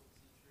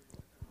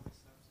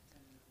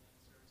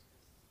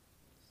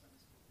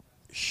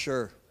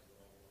 Sure.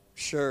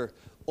 Sure.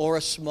 Or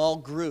a small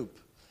group.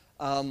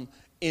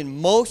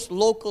 In most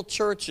local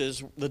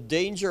churches, the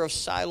danger of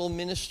silo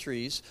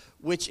ministries,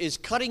 which is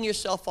cutting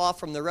yourself off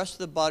from the rest of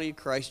the body of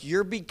Christ,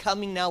 you're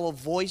becoming now a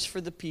voice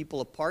for the people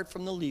apart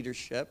from the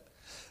leadership.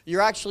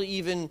 You're actually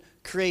even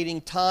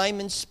creating time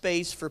and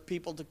space for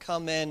people to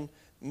come in,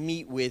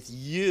 meet with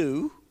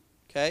you.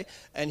 Okay?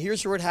 And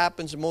here's where it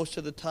happens most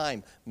of the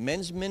time.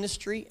 Men's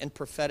ministry and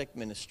prophetic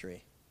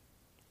ministry.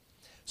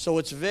 So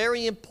it's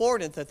very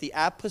important that the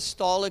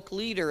apostolic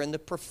leader and the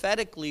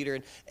prophetic leader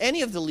and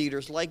any of the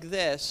leaders like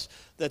this,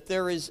 that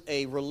there is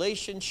a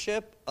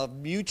relationship of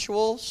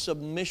mutual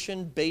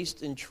submission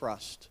based in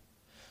trust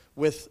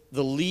with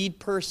the lead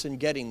person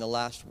getting the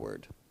last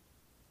word.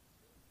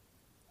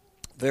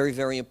 Very,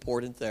 very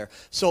important there.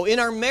 So in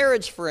our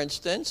marriage, for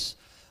instance,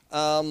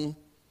 I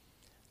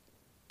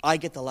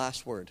get the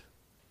last word.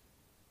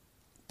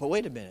 But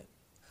wait a minute.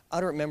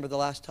 I don't remember the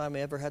last time I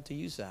ever had to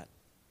use that.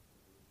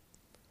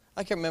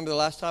 I can't remember the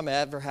last time I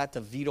ever had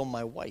to veto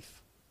my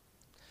wife.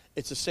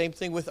 It's the same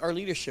thing with our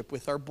leadership,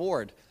 with our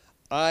board.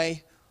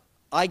 I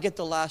get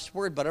the last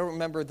word, but I don't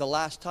remember the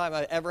last time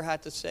I ever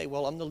had to say,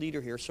 well, I'm the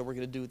leader here, so we're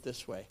going to do it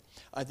this way.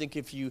 I think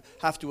if you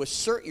have to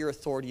assert your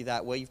authority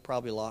that way, you've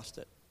probably lost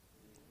it.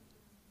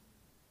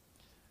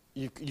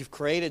 You've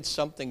created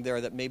something there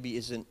that maybe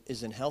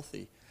isn't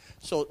healthy.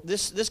 So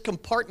this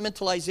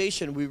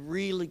compartmentalization, we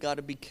really got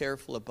to be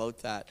careful about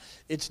that.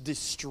 It's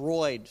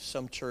destroyed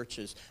some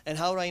churches. And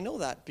how do I know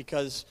that?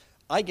 Because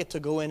I get to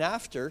go in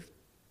after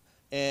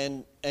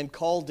and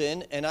called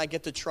in, and I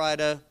get to try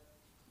to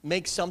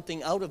make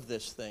something out of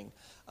this thing.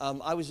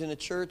 I was in a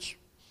church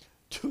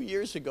 2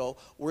 years ago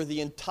where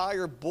the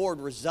entire board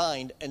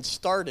resigned and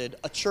started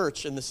a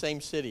church in the same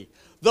city.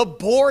 The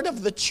board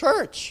of the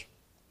church.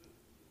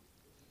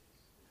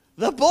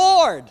 The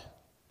board.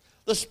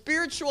 The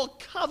spiritual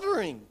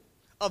covering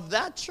of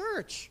that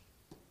church.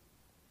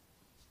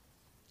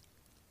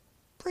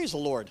 Praise the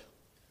Lord.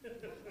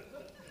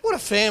 What a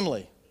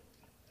family.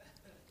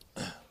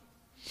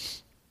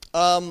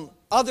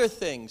 Other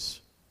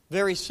things,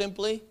 very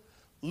simply,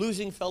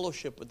 losing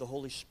fellowship with the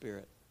Holy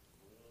Spirit.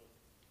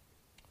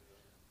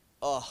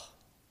 Oh,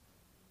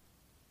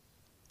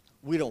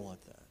 we don't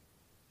want that.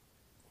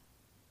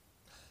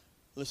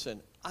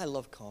 Listen, I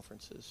love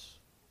conferences,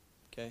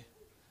 okay?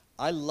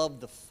 I love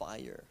the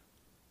fire.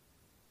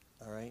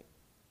 All right?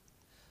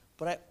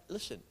 But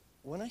listen,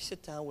 when I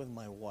sit down with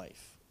my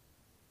wife,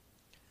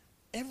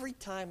 every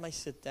time I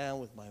sit down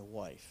with my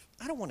wife,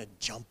 I don't want to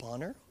jump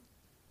on her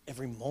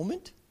every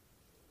moment.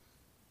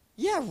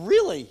 Yeah,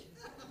 really.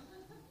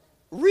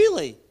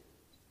 Really.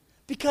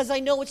 Because I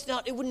know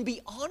it wouldn't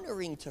be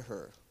honoring to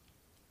her.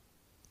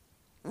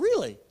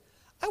 Really.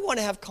 I want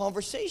to have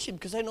conversation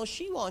because I know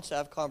she wants to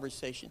have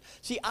conversation.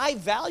 See, I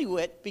value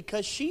it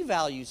because she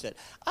values it.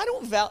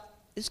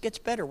 This gets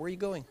better. Where are you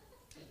going?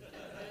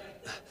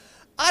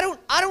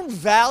 I don't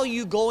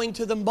value going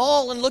to the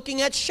mall and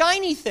looking at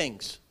shiny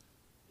things.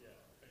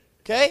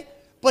 Okay?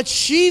 But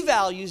she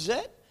values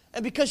it,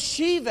 and because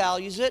she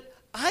values it,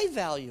 I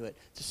value it.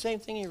 It's the same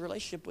thing in your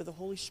relationship with the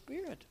Holy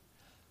Spirit.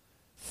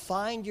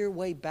 Find your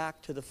way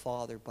back to the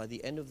Father by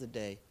the end of the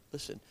day.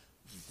 Listen,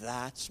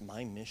 that's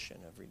my mission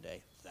every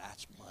day.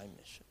 That's my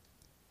mission.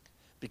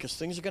 Because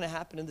things are going to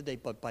happen in the day,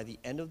 but by the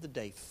end of the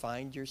day,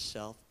 find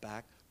yourself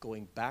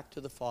going back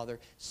to the Father,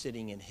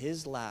 sitting in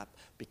His lap,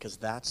 because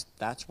that's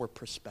where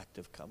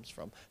perspective comes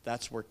from.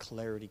 That's where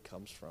clarity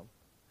comes from.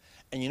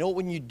 And you know,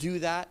 when you do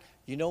that,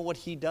 you know what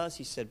He does?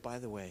 He said, by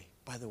the way,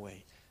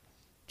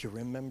 do you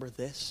remember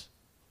this?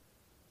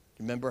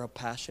 Do you remember how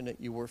passionate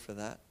you were for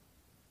that?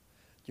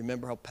 Do you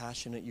remember how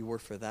passionate you were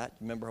for that? Do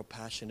you remember how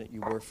passionate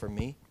you were for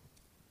me?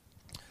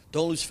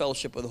 Don't lose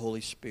fellowship with the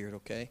Holy Spirit,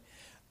 okay?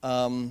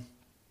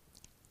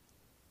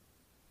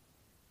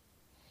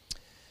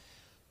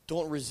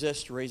 Don't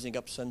resist raising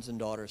up sons and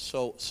daughters.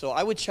 So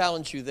I would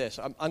challenge you this.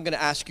 I'm going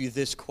to ask you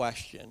this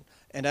question.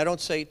 And I don't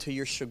say it to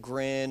your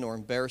chagrin or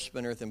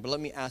embarrassment or anything, but let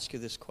me ask you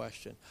this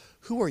question.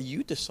 Who are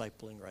you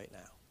discipling right now?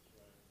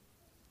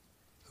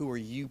 Who are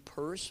you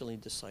personally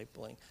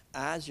discipling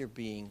as you're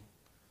being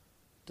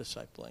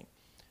discipling?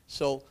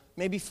 So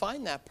maybe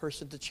find that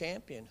person to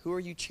champion. Who are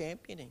you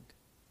championing?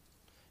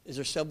 Is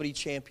there somebody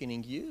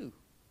championing you?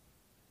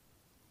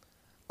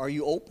 Are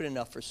you open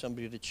enough for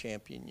somebody to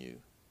champion you?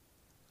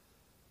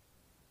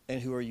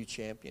 And who are you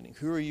championing?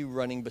 Who are you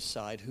running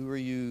beside? Who are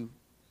you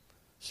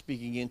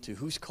speaking into?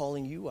 Who's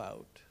calling you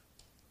out?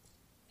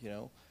 You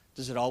know,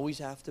 does it always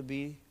have to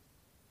be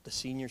the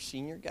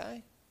senior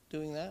guy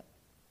doing that?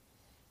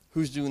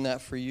 Who's doing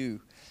that for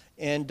you?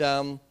 And,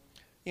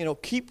 you know,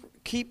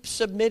 keep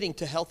submitting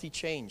to healthy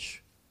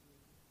change.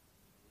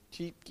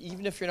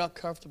 Even if you're not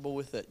comfortable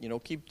with it,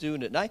 keep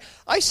doing it. And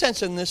I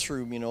sense in this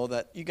room,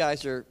 that you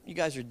guys are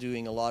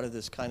doing a lot of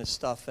this kind of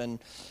stuff,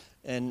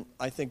 and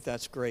I think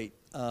that's great.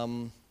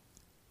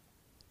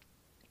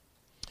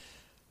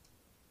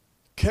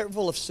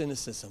 Careful of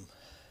cynicism.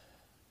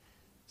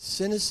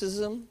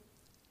 Cynicism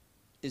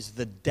is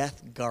the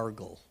death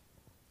gargle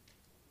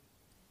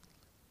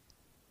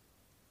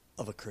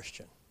of a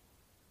Christian.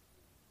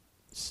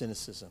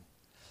 Cynicism.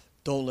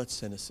 Don't let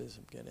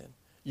cynicism get in.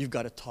 You've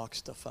got to talk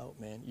stuff out,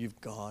 man. You've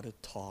got to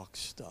talk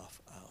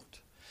stuff out.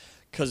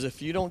 Because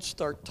if you don't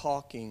start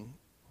talking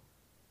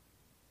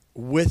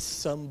with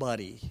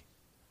somebody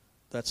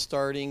that's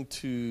starting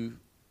to,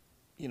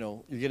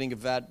 you're getting a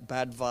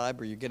bad vibe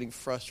or you're getting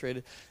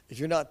frustrated, if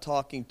you're not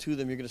talking to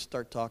them, you're going to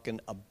start talking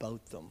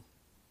about them.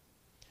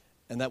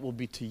 And that will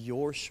be to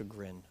your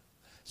chagrin.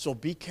 So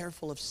be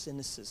careful of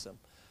cynicism.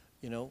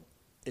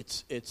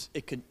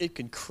 It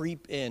can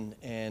creep in,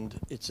 and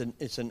it's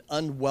an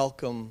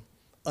unwelcome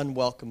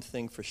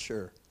thing for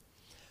sure.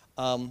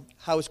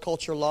 How is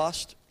culture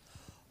lost?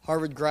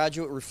 Harvard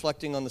graduate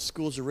reflecting on the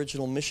school's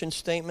original mission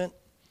statement.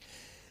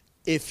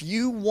 If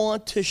you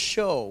want to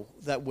show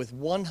that with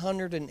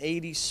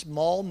 180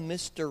 small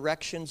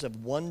misdirections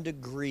of 1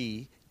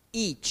 degree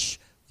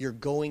each, you're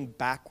going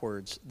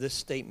backwards, this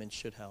statement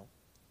should help.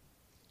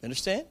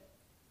 Understand?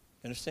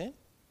 Understand?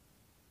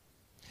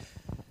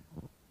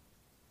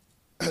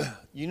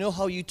 You know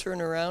how you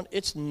turn around?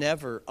 It's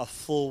never a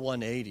full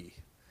 180.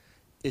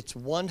 It's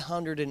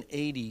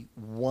 180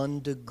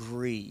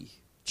 1-degree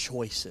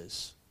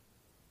choices.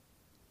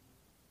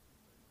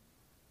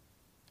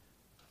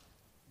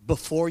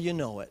 Before you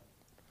know it,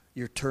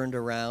 you're turned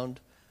around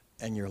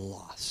and you're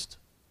lost.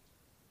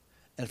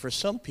 And for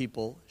some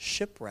people,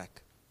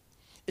 shipwreck.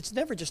 It's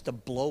never just a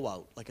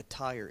blowout like a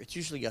tire. It's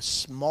usually a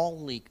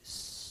small leak.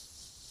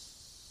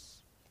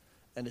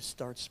 And it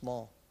starts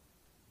small.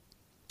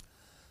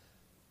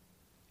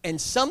 And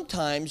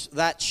sometimes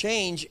that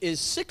change is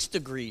 6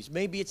 degrees.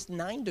 Maybe it's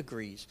 9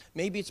 degrees.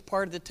 Maybe it's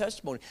part of the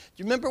testimony. Do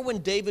you remember when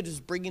David was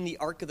bringing the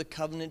Ark of the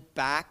Covenant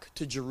back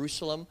to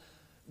Jerusalem?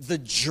 The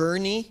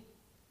journey.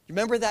 You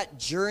remember that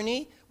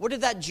journey? What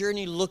did that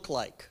journey look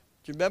like?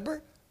 Do you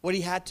remember what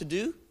he had to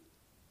do?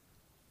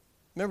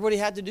 Remember what he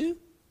had to do?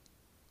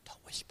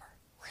 Don't whisper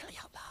really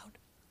out loud.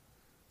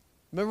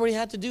 Remember what he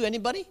had to do?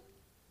 Anybody?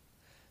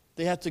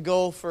 They had to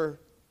go for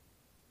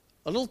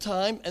a little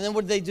time, and then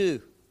what did they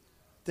do?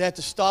 They had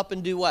to stop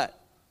and do what?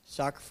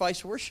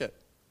 Sacrifice worship.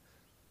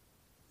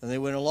 And they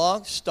went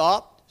along,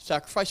 stopped,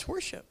 sacrifice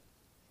worship.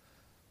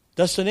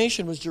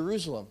 Destination was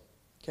Jerusalem.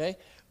 Okay?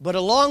 But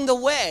along the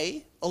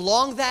way,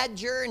 along that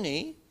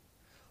journey,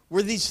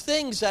 were these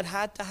things that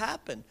had to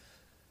happen.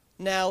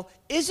 Now,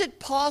 is it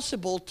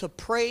possible to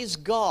praise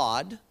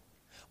God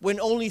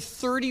when only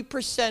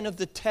 30% of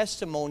the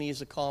testimony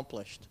is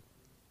accomplished?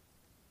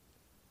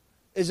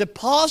 Is it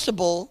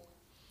possible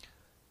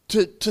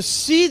to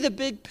see the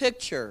big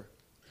picture?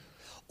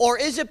 Or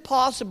is it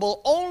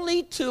possible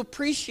only to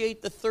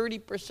appreciate the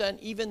 30%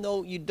 even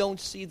though you don't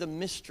see the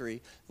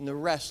mystery in the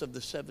rest of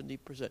the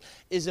 70%?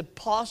 Is it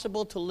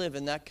possible to live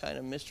in that kind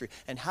of mystery?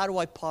 And how do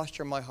I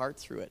posture my heart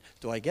through it?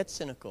 Do I get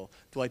cynical?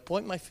 Do I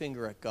point my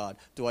finger at God?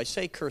 Do I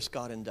say curse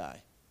God and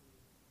die?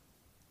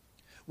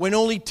 When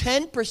only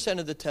 10%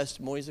 of the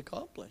testimony is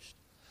accomplished.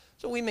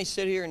 So we may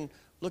sit here and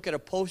look at a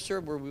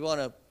poster where we want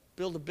to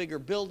build a bigger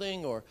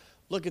building, or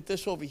look at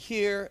this over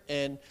here,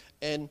 and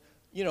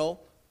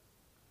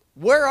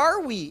where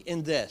are we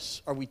in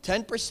this? Are we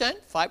 10%,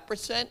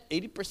 5%,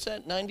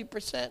 80%,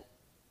 90%?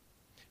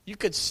 You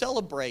could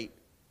celebrate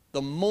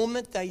the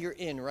moment that you're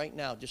in right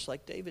now, just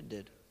like David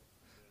did.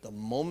 The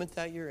moment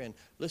that you're in.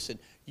 Listen,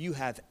 you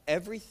have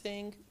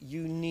everything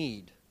you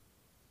need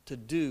to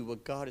do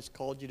what God has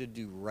called you to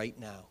do right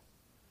now.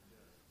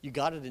 You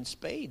got it in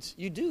spades.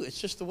 You do. It's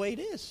just the way it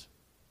is.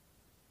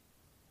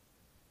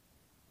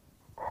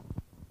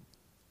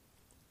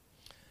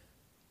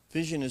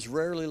 Vision is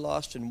rarely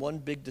lost in one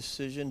big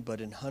decision, but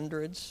in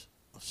hundreds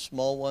of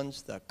small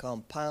ones that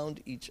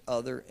compound each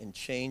other and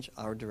change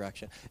our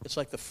direction. It's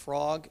like the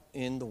frog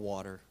in the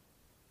water.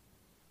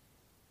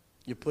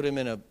 You put him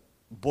in a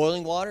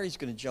boiling water, he's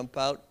going to jump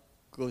out,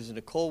 goes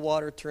into cold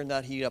water, turn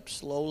that heat up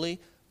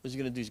slowly. What's he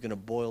going to do? He's going to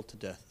boil to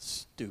death.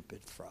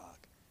 Stupid frog.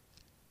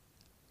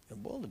 He'll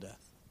boil to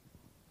death.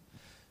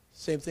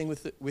 Same thing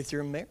with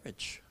your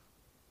marriage.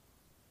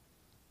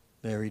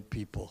 Married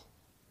people.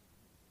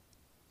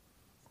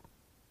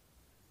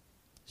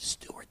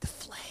 Steward the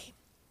flame.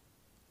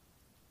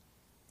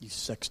 You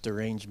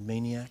sex-deranged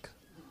maniac.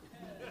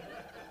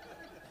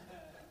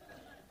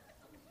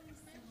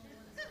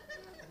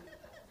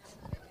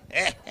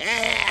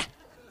 I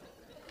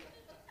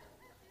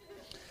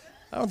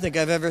don't think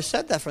I've ever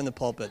said that from the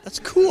pulpit. That's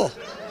cool.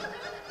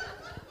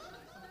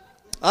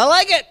 I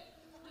like it.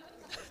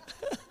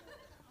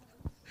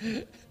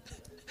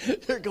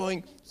 They're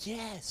going,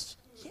 yes,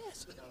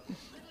 yes.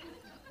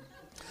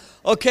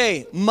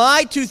 Okay,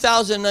 my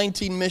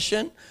 2019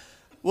 mission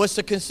was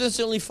to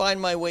consistently find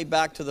my way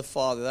back to the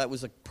Father. That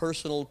was a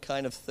personal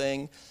kind of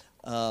thing.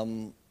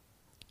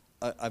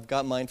 I've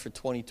got mine for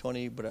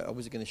 2020, but I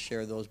wasn't going to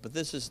share those. But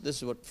this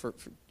is what for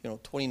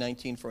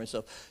 2019 for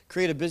myself.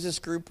 Create a business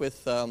group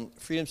with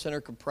Freedom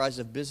Center comprised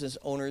of business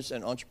owners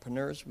and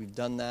entrepreneurs. We've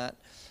done that.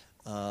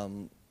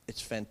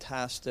 It's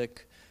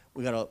fantastic.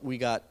 We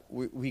got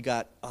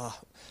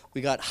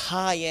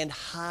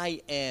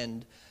high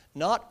end,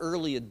 not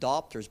early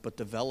adopters, but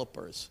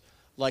developers.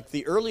 Like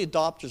the early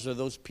adopters are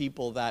those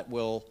people that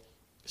will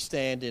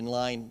stand in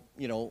line,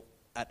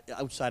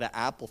 outside of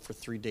Apple for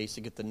 3 days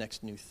to get the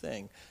next new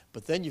thing.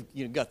 But then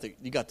you got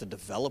the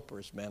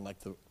developers, man, like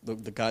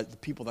the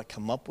people that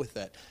come up with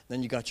it.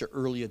 Then you got your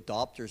early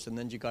adopters, and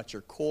then you got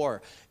your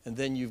core, and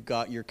then you've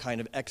got your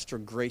kind of extra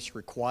grace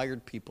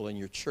required people in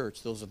your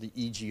church. Those are the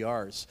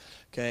EGRs,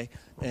 okay?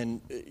 And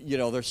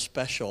they're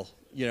special,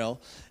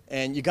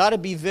 and you got to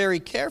be very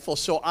careful.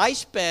 So I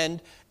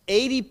spend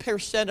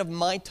 80% of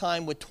my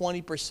time with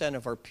 20%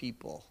 of our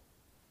people.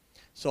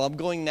 So I'm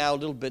going now a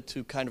little bit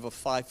to kind of a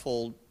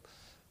fivefold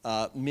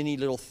mini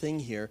little thing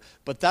here,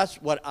 but that's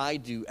what I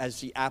do as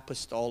the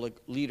apostolic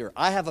leader.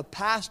 I have a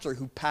pastor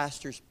who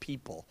pastors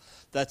people.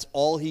 That's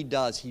all he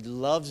does. He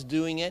loves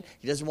doing it.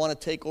 He doesn't want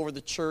to take over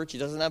the church. He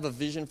doesn't have a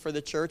vision for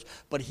the church,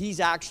 but he's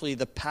actually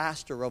the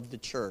pastor of the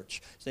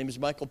church. His name is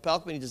Michael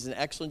Pelkman. He does an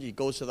excellent. He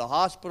goes to the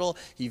hospital.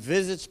 He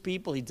visits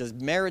people. He does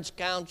marriage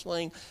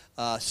counseling,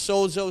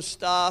 sozo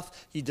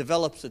stuff. He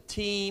develops a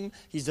team.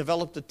 He's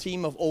developed a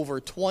team of over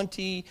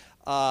 20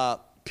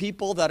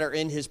 people that are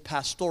in his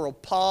pastoral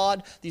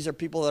pod. These are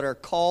people that are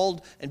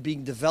called and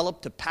being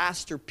developed to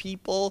pastor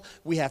people.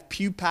 We have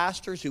pew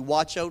pastors who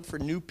watch out for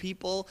new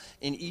people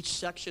in each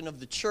section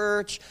of the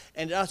church.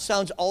 And that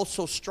sounds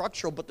also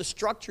structural, but the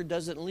structure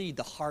doesn't lead.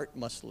 The heart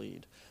must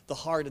lead. The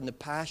heart and the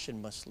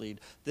passion must lead.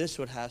 This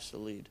one has to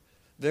lead.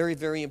 Very,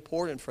 very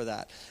important for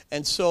that.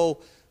 And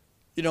so,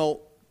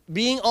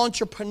 being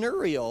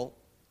entrepreneurial,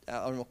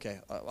 okay,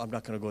 I'm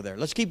not going to go there.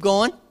 Let's keep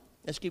going.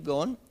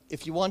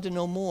 If you want to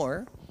know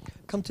more,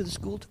 come to the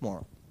school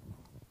tomorrow,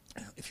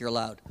 if you're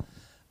allowed.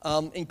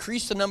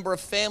 Increase the number of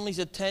families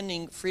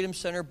attending Freedom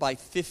Center by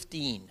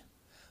 15.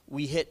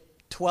 We hit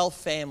 12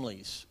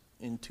 families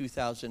in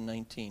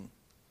 2019.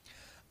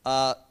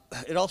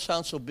 It all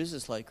sounds so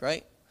businesslike,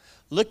 right?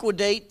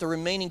 Liquidate the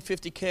remaining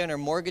 $50,000 on our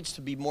mortgage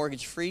to be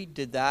mortgage-free.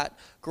 Did that.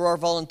 Grow our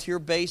volunteer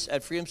base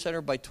at Freedom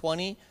Center by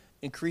 20.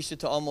 Increase it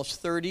to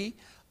almost 30.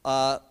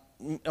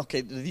 Okay,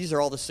 these are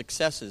all the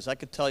successes. I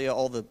could tell you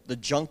all the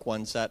junk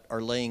ones that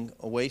are laying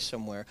away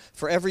somewhere.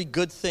 For every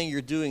good thing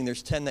you're doing,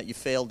 there's 10 that you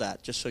failed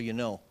at, just so you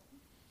know.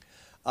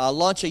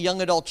 Launch a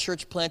young adult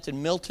church plant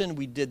in Milton.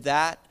 We did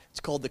that. It's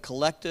called The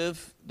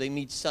Collective. They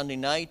meet Sunday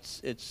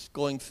nights. It's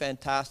going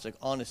fantastic.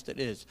 Honest, it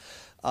is.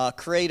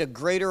 Create a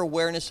greater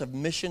awareness of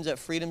missions at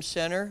Freedom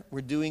Center.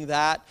 We're doing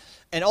that.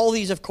 And all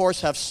these, of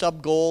course, have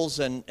sub-goals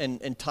and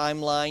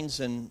timelines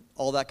and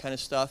all that kind of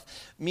stuff.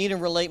 Meet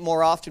and relate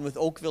more often with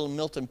Oakville and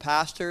Milton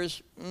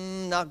pastors.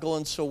 Not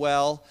going so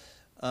well.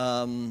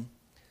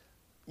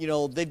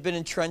 They've been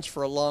entrenched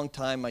for a long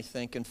time, I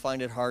think, and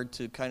find it hard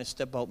to kind of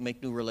step out and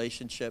make new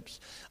relationships.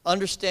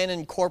 Understand and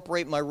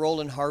incorporate my role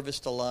in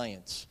Harvest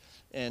Alliance.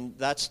 And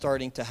that's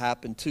starting to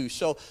happen too.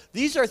 So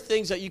these are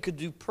things that you could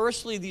do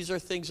personally. These are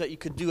things that you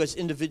could do as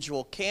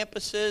individual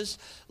campuses.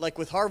 Like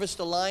with Harvest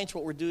Alliance,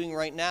 what we're doing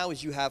right now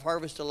is you have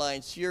Harvest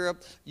Alliance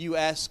Europe,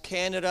 US,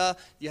 Canada.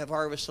 You have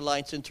Harvest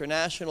Alliance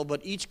International.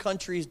 But each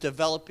country is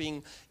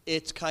developing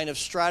its kind of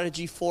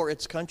strategy for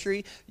its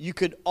country. You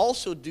could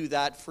also do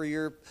that for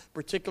your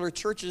particular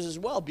churches as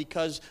well,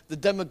 because the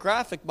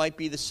demographic might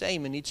be the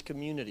same in each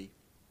community.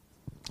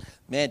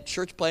 Man,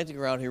 church planting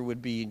around here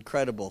would be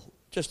incredible.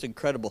 Just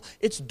incredible.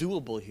 It's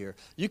doable here.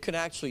 You can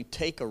actually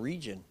take a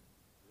region.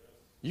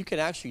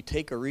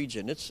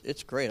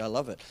 It's great. I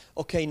love it.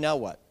 Okay, now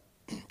what?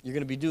 You're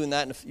going to be doing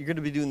that. You're going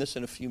to be doing this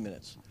in a few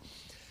minutes.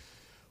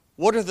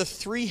 What are the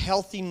 3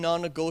 healthy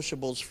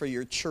non-negotiables for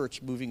your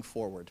church moving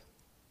forward?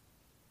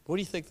 What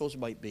do you think those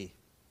might be?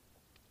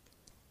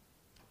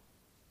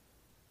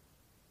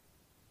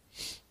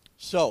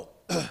 So,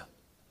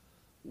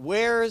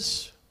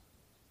 where's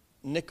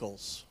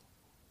Nichols?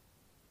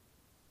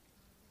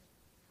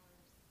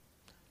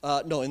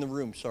 No, in the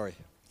room, sorry.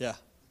 Yeah.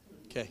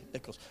 Okay,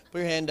 Nichols. Put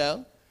your hand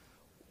down.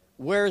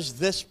 Where's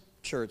this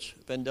church?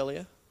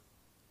 Vandalia?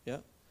 Yeah.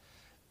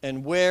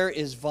 And where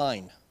is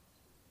Vine?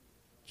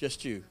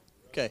 Just you.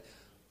 Okay.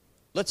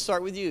 Let's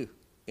start with you,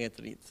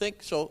 Anthony.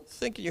 Think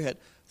in your head.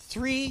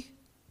 3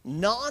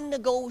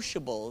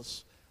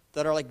 non-negotiables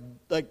that are like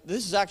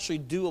this is actually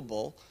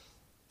doable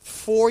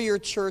for your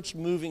church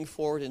moving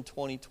forward in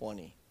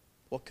 2020.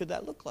 What could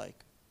that look like?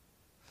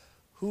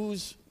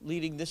 Who's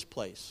leading this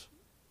place?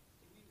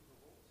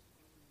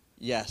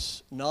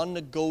 Yes,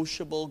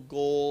 non-negotiable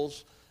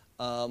goals,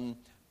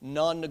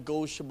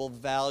 non-negotiable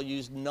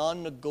values,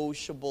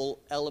 non-negotiable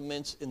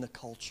elements in the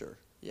culture.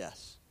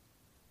 Yes,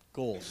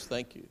 goals.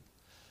 Thank you.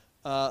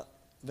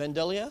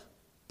 Vandalia,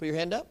 put your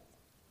hand up.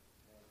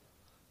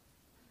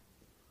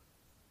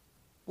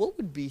 What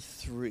would be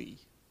 3?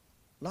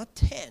 Not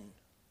 10,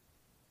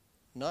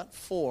 not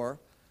 4,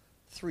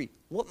 3.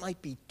 What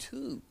might be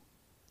 2?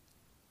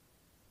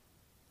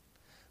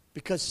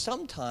 Because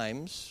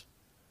sometimes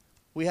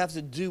we have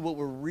to do what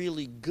we're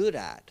really good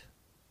at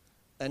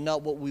and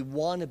not what we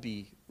want to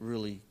be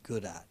really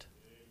good at.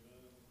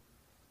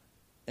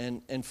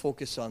 And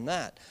focus on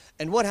that.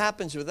 And what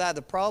happens with that,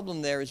 the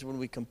problem there is when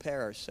we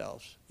compare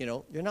ourselves. You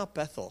know, you're not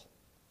Bethel.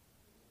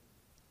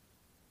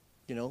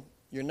 You know,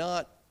 you're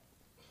not.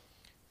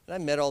 And I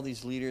met all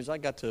these leaders. I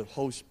got to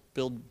host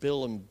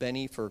Bill and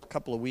Benny for a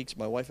couple of weeks.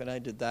 My wife and I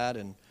did that.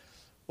 And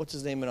what's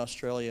his name in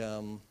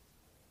Australia?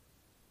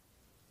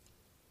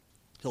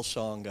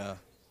 Hillsong.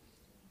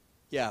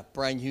 Yeah,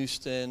 Brian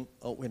Houston.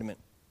 Oh, wait a minute.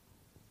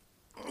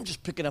 I'm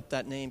just picking up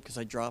that name because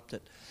I dropped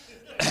it.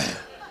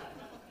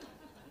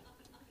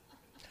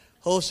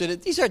 Hosted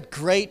it. These are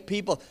great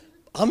people.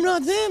 I'm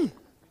not them.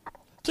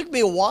 It took me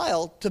a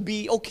while to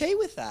be okay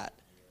with that.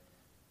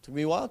 It took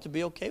me a while to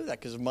be okay with that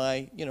because of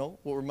my, you know,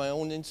 what were my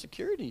own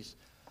insecurities,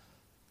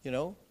 you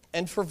know.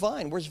 And for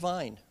Vine, where's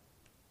Vine?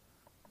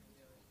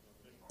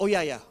 Oh,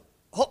 yeah.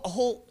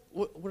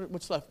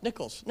 What's left?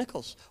 Nichols.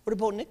 What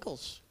about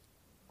Nichols?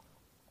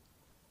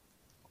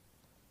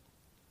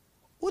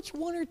 What's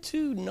one or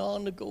two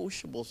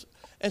non-negotiables?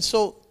 And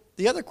so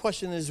the other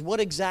question is,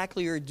 what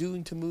exactly are you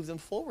doing to move them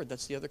forward?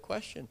 That's the other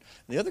question.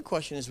 And the other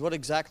question is, what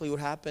exactly would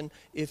happen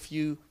if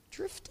you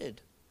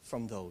drifted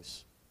from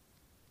those?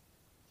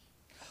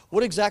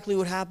 What exactly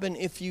would happen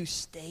if you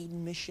stayed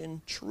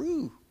mission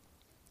true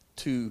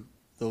to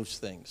those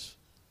things?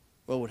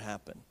 What would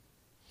happen?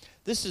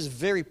 This is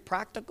very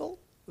practical,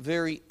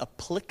 very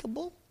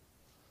applicable,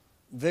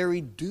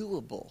 very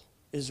doable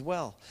as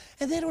well.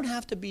 And they don't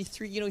have to be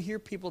hear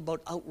people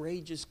about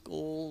outrageous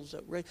goals.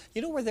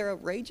 You know where they're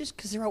outrageous?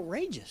 Because they're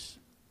outrageous.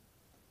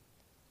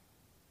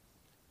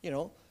 You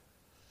know.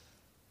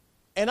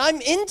 And I'm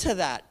into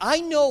that.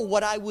 I know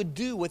what I would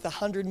do with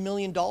 $100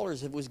 million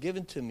if it was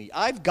given to me.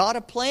 I've got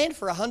a plan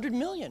for $100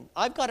 million.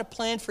 I've got a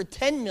plan for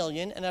 $10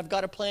 million, and I've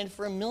got a plan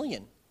for $1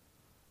 million.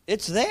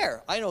 It's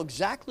there. I know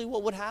exactly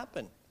what would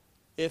happen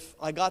if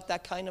I got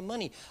that kind of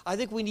money. I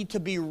think we need to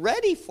be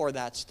ready for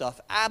that stuff,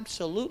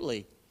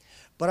 absolutely.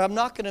 But I'm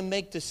not going to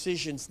make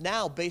decisions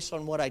now based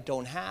on what I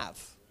don't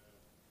have.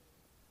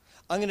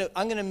 I'm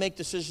going to make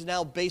decisions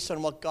now based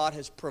on what God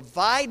has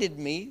provided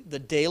me, the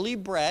daily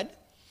bread.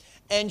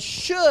 And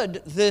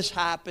should this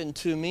happen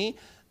to me,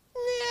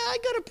 I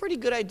got a pretty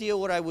good idea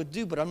what I would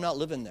do, but I'm not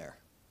living there.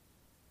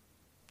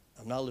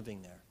 I'm not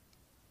living there.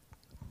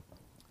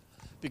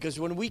 Because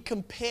when we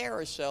compare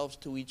ourselves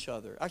to each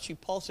other, actually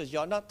Paul says, you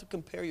ought not to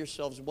compare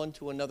yourselves one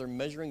to another,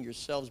 measuring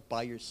yourselves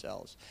by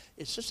yourselves.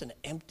 It's just an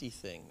empty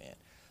thing, man.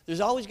 There's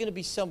always going to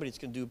be somebody that's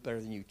going to do it better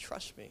than you.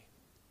 Trust me.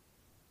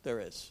 There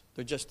is.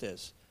 There just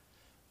is.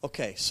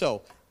 Okay,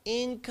 so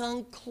in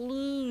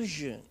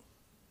conclusion,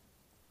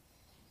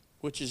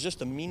 which is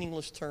just a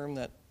meaningless term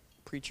that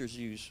preachers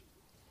use,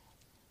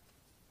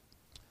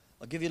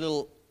 I'll give you a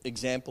little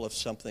example of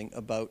something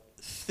about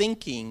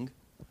thinking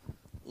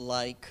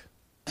like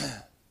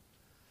the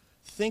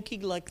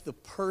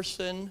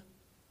person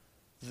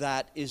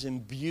that is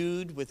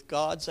imbued with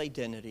God's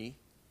identity,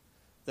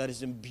 that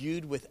is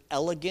imbued with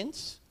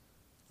elegance,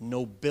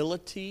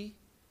 nobility,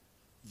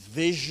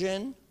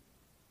 vision,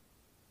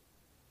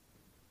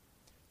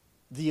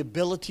 the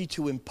ability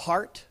to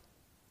impart,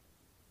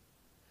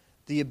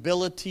 the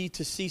ability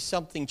to see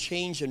something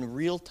change in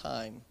real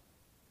time.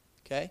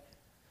 Okay?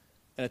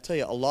 And I tell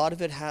you, a lot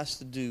of it has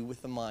to do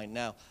with the mind.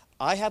 Now,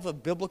 I have a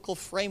biblical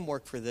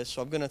framework for this,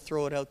 so I'm going to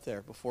throw it out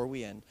there before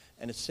we end.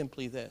 And it's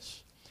simply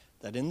this,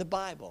 that in the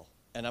Bible,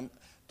 and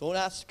don't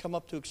ask to come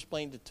up to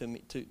explain it to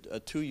me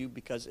to you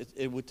because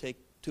it would take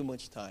too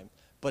much time.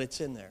 But it's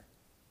in there,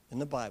 in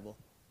the Bible.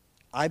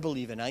 I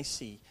believe and I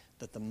see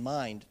that the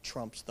mind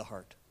trumps the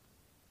heart.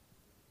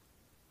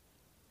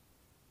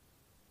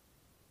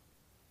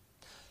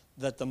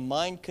 That the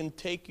mind can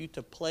take you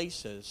to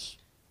places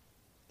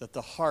that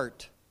the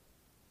heart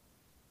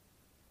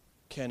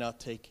cannot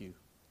take you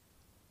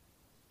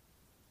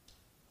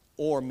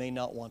or may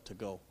not want to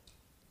go.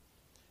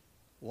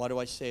 Why do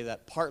I say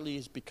that? Partly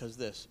is because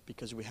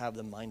we have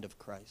the mind of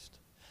Christ,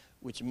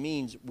 which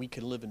means we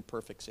can live in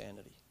perfect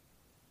sanity.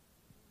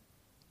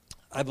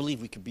 I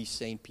believe we could be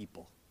sane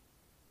people.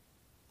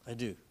 I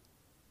do.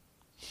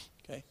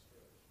 Okay?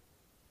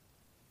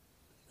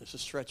 It's a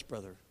stretch,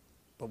 brother.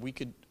 But we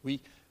can.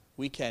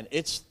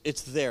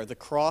 It's there. The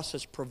cross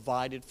has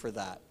provided for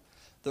that.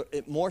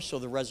 More so,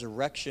 the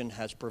resurrection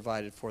has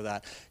provided for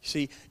that.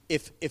 See,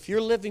 if you're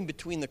living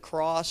between the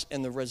cross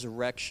and the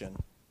resurrection,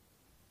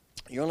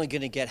 you're only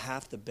going to get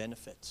half the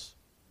benefits.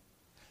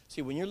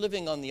 See, when you're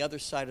living on the other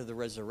side of the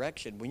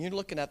resurrection, when you're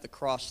looking at the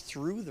cross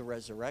through the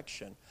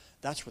resurrection,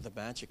 that's where the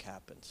magic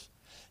happens.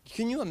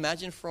 Can you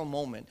imagine for a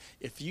moment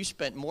if you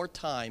spent more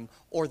time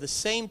or the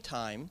same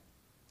time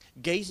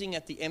gazing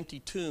at the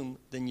empty tomb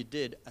than you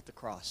did at the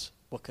cross?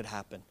 What could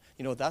happen?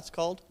 You know what that's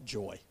called?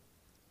 Joy.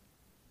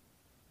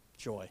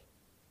 Joy.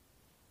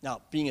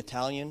 Now, being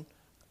Italian,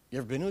 you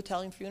ever been to an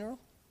Italian funeral?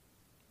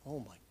 Oh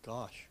my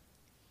gosh.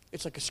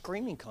 It's like a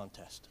screaming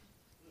contest.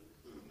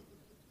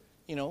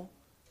 You know?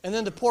 And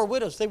then the poor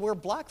widows, they wear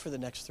black for the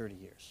next 30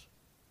 years.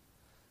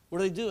 What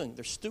are they doing?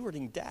 They're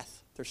stewarding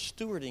death. they're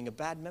stewarding a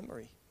bad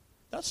memory.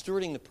 Not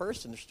stewarding the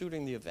person, they're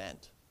stewarding the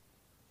event.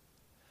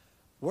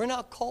 We're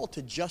not called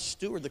to just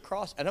steward the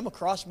cross. And I'm a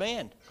cross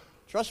man.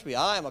 Trust me,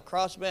 I am a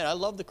cross man. I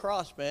love the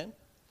cross, man.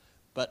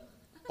 But,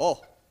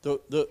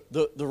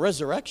 the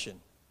resurrection.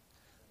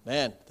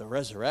 Man, the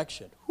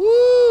resurrection.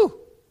 Woo!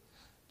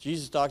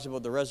 Jesus talks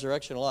about the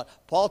resurrection a lot.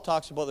 Paul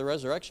talks about the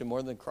resurrection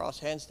more than the cross,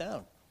 hands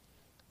down.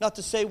 Not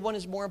to say one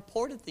is more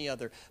important than the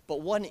other,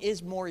 but one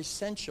is more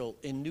essential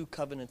in New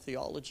Covenant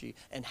theology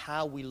and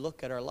how we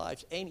look at our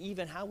lives and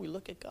even how we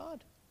look at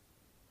God.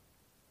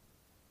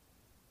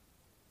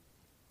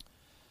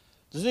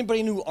 Does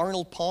anybody know who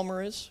Arnold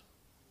Palmer is?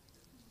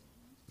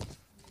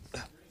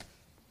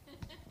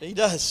 He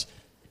does.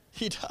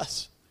 He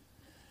does.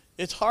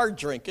 It's hard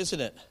drink,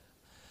 isn't it?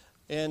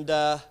 And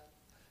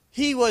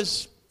he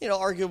was,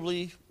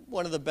 arguably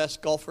one of the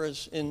best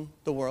golfers in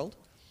the world.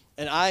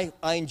 And I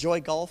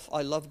enjoy golf.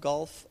 I love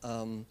golf.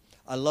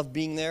 I love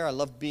being there. I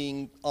love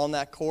being on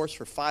that course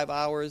for 5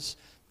 hours.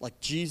 Like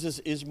Jesus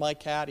is my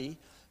caddy,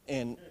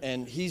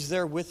 and he's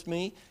there with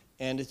me.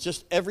 And it's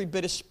just every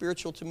bit as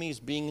spiritual to me as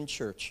being in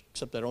church,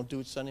 except I don't do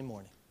it Sunday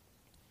morning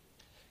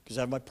because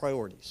I have my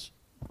priorities.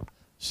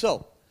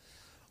 So,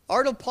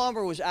 Arnold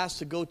Palmer was asked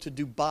to go to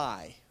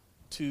Dubai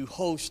to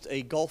host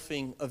a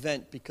golfing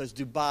event because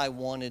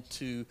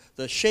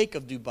the Sheikh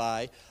of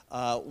Dubai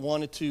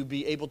wanted to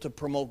be able to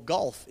promote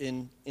golf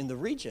in the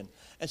region.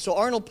 And so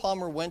Arnold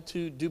Palmer went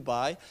to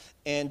Dubai,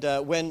 and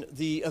when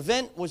the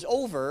event was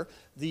over,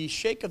 the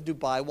Sheikh of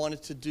Dubai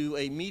wanted to do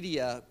a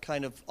media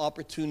kind of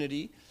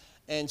opportunity.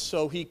 And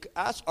so he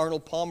asked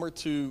Arnold Palmer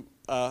to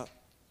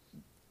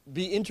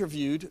be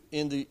interviewed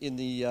in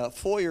the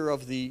foyer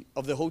of the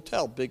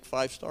hotel, big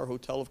 5-star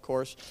hotel, of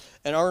course.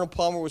 And Arnold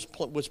Palmer was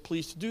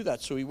pleased to do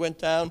that. So he went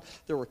down.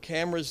 There were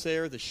cameras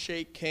there. The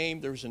sheikh came.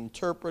 There was an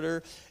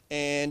interpreter,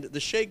 and the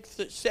sheikh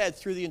said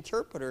through the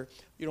interpreter,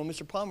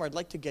 Mr. Palmer, I'd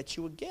like to get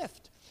you a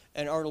gift.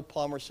 And Arnold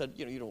Palmer said,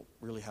 you don't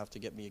really have to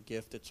get me a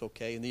gift. It's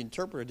okay. And the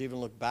interpreter didn't even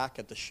look back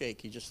at the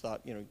sheikh. He just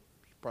thought, you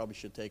probably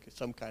should take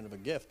some kind of a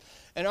gift.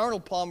 And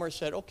Arnold Palmer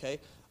said, okay,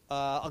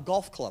 a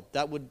golf club.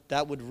 That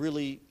would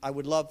really, I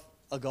would love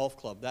a golf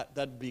club.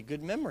 That'd be a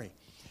good memory.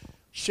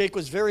 Sheikh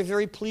was very,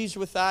 very pleased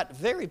with that.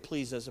 Very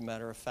pleased, as a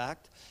matter of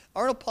fact.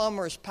 Arnold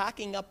Palmer is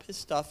packing up his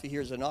stuff. He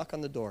hears a knock on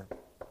the door.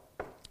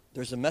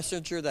 There's a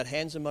messenger that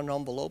hands him an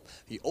envelope.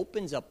 He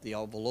opens up the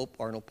envelope,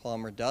 Arnold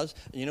Palmer does.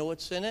 And you know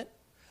what's in it?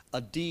 A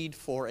deed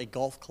for a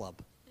golf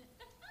club.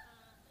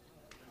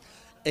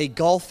 A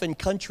golf and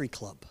country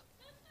club.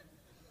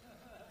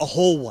 A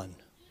whole one.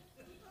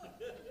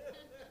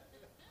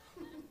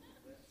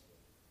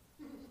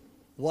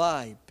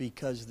 Why?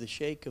 Because the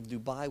Sheikh of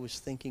Dubai was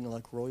thinking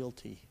like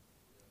royalty.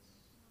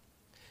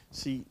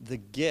 See, the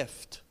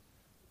gift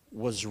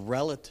was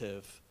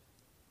relative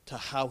to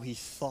how he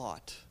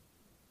thought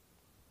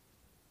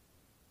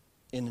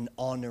in an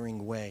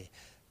honoring way.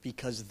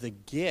 Because the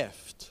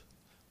gift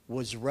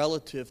was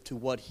relative to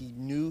what he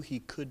knew he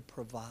could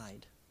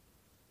provide.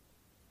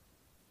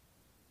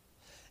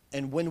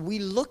 And when we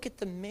look at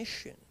the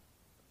mission,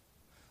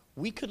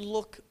 we could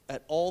look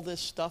at all this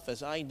stuff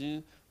as I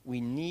do. We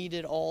need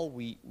it all.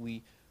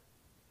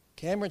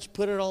 Cameron's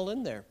put it all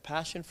in there.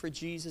 Passion for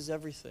Jesus,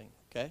 everything,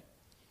 okay?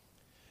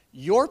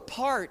 Your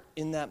part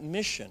in that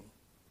mission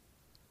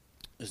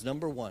is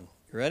number one.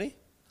 You ready?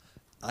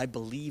 I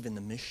believe in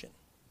the mission.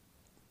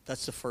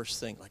 That's the first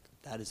thing. Like,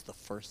 that is the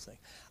first thing.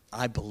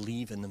 I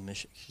believe in the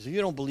mission. If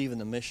you don't believe in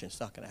the mission, it's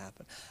not going to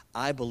happen.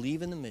 I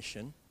believe in the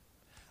mission.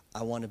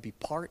 I want to be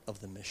part of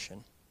the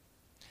mission.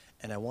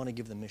 And I want to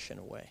give the mission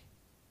away.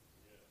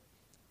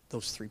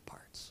 Those three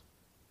parts.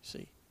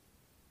 See?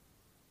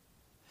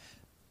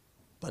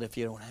 But if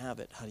you don't have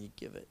it, how do you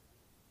give it?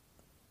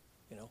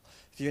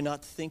 If you're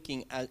not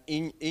thinking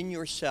in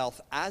yourself,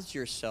 as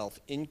yourself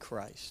in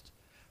Christ,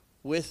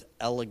 with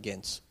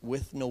elegance,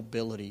 with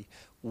nobility,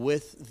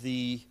 with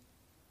the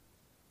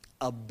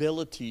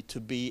ability to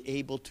be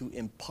able to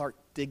impart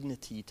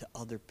dignity to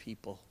other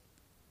people.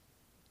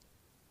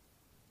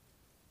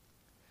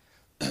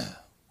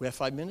 We have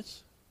 5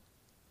 minutes?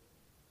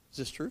 Is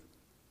this true?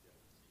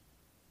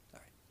 All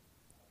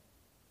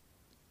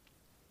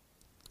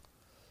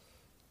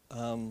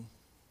right.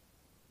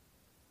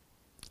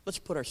 Let's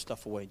put our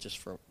stuff away just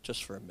for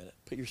a minute.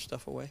 Put your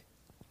stuff away.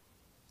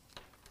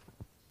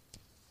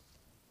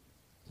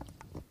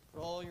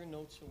 Put all your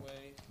notes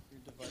away,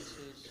 your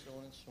devices, so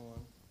on and so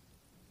on.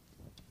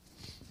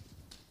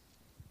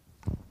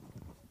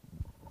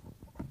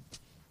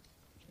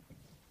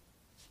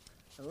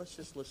 And let's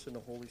just listen to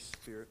Holy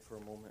Spirit for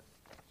a moment.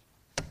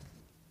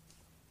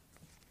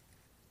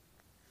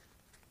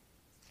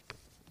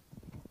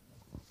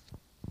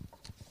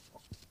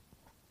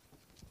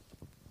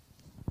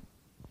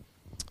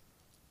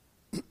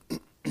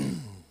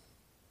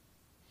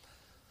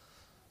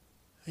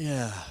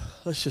 Yeah,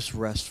 let's just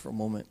rest for a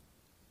moment.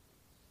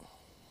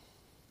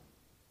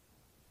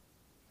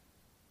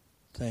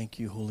 Thank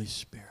you, Holy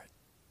Spirit.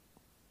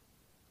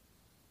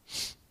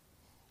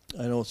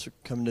 I know it's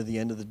coming to the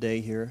end of the day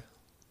here.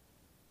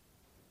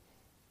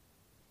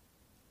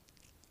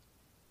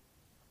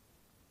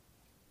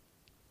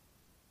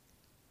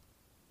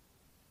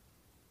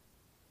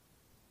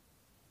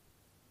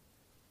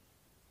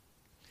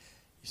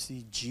 You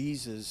see,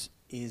 Jesus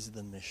is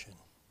the mission.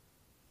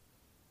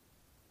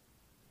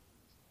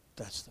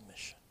 That's the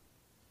mission.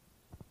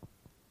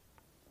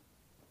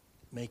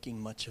 Making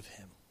much of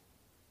him.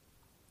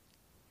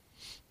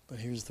 But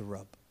here's the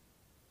rub.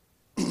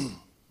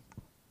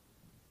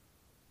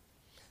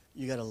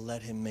 You got to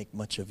let him make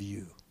much of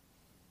you.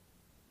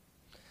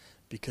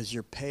 Because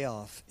your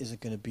payoff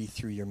isn't going to be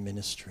through your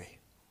ministry.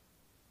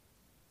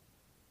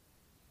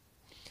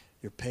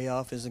 Your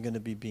payoff isn't going to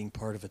be being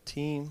part of a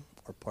team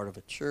or part of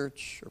a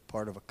church or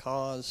part of a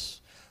cause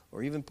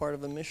or even part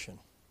of a mission.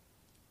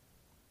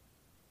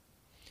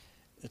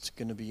 It's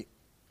going to be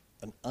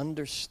an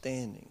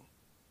understanding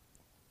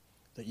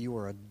that you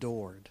are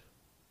adored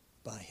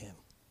by him.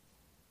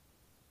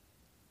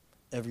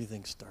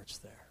 Everything starts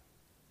there.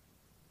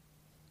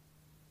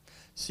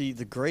 See,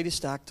 the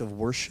greatest act of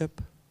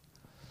worship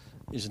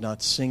is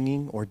not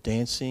singing or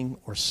dancing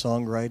or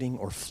songwriting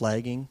or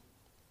flagging.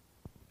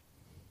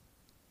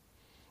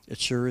 It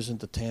sure isn't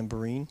the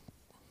tambourine.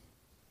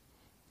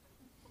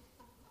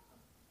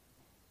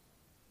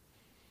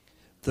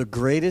 The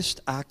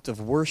greatest act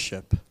of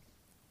worship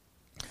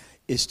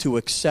is to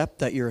accept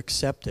that you're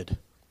accepted.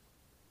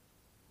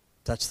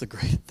 That's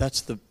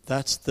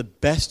the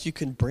best you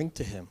can bring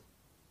to him.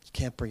 You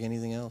can't bring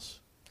anything else.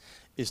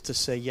 Is to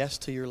say yes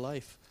to your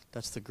life.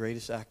 That's the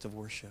greatest act of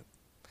worship.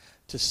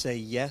 To say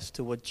yes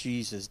to what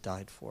Jesus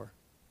died for.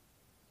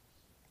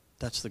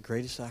 That's the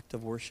greatest act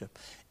of worship.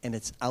 And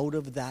it's out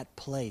of that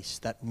place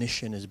that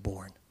mission is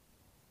born.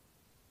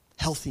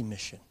 Healthy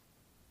mission.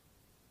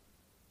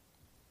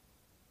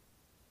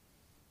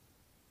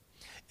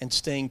 And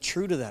staying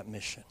true to that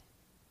mission.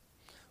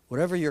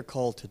 Whatever you're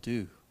called to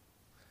do,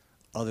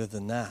 other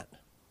than that,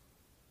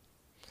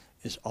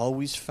 is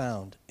always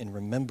found in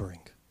remembering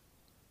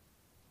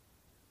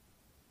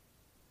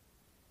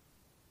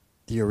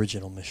the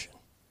original mission.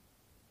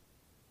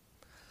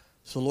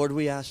 So, Lord,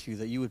 we ask you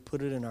that you would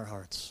put it in our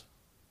hearts.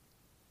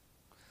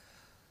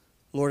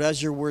 Lord,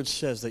 as your word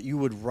says, that you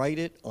would write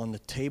it on the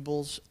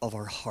tables of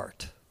our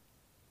heart,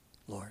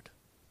 Lord.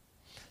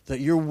 That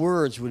your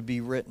words would be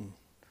written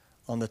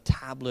on the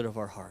tablet of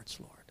our hearts,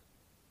 Lord.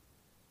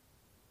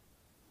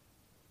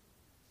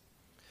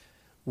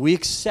 We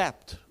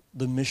accept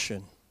the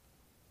mission.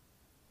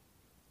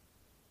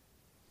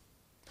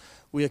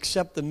 We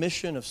accept the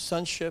mission of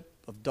sonship,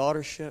 of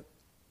daughtership.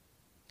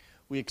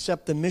 We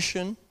accept the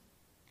mission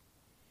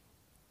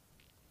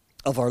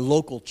of our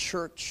local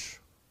church.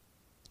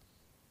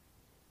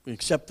 We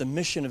accept the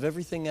mission of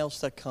everything else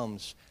that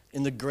comes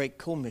in the Great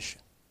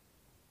Commission.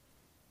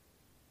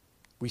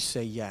 We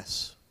say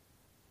yes.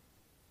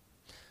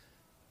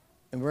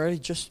 And we're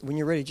ready, when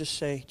you're ready, just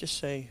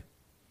say,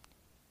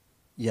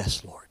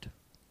 yes, Lord.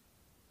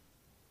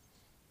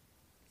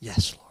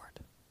 Yes,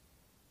 Lord.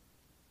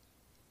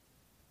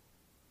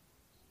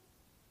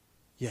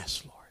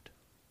 Yes, Lord.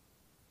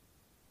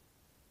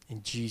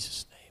 In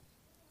Jesus' name.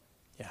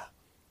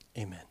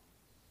 Yeah. Amen.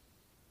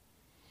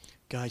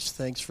 Guys,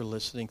 thanks for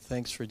listening.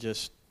 Thanks for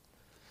just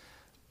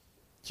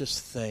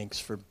thanks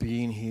for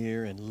being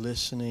here and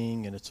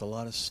listening. And it's a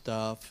lot of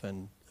stuff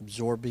and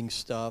absorbing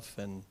stuff.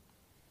 And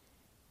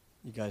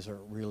you guys are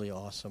really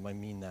awesome. I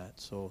mean that.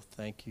 So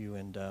thank you.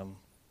 And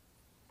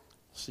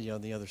see you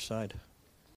on the other side.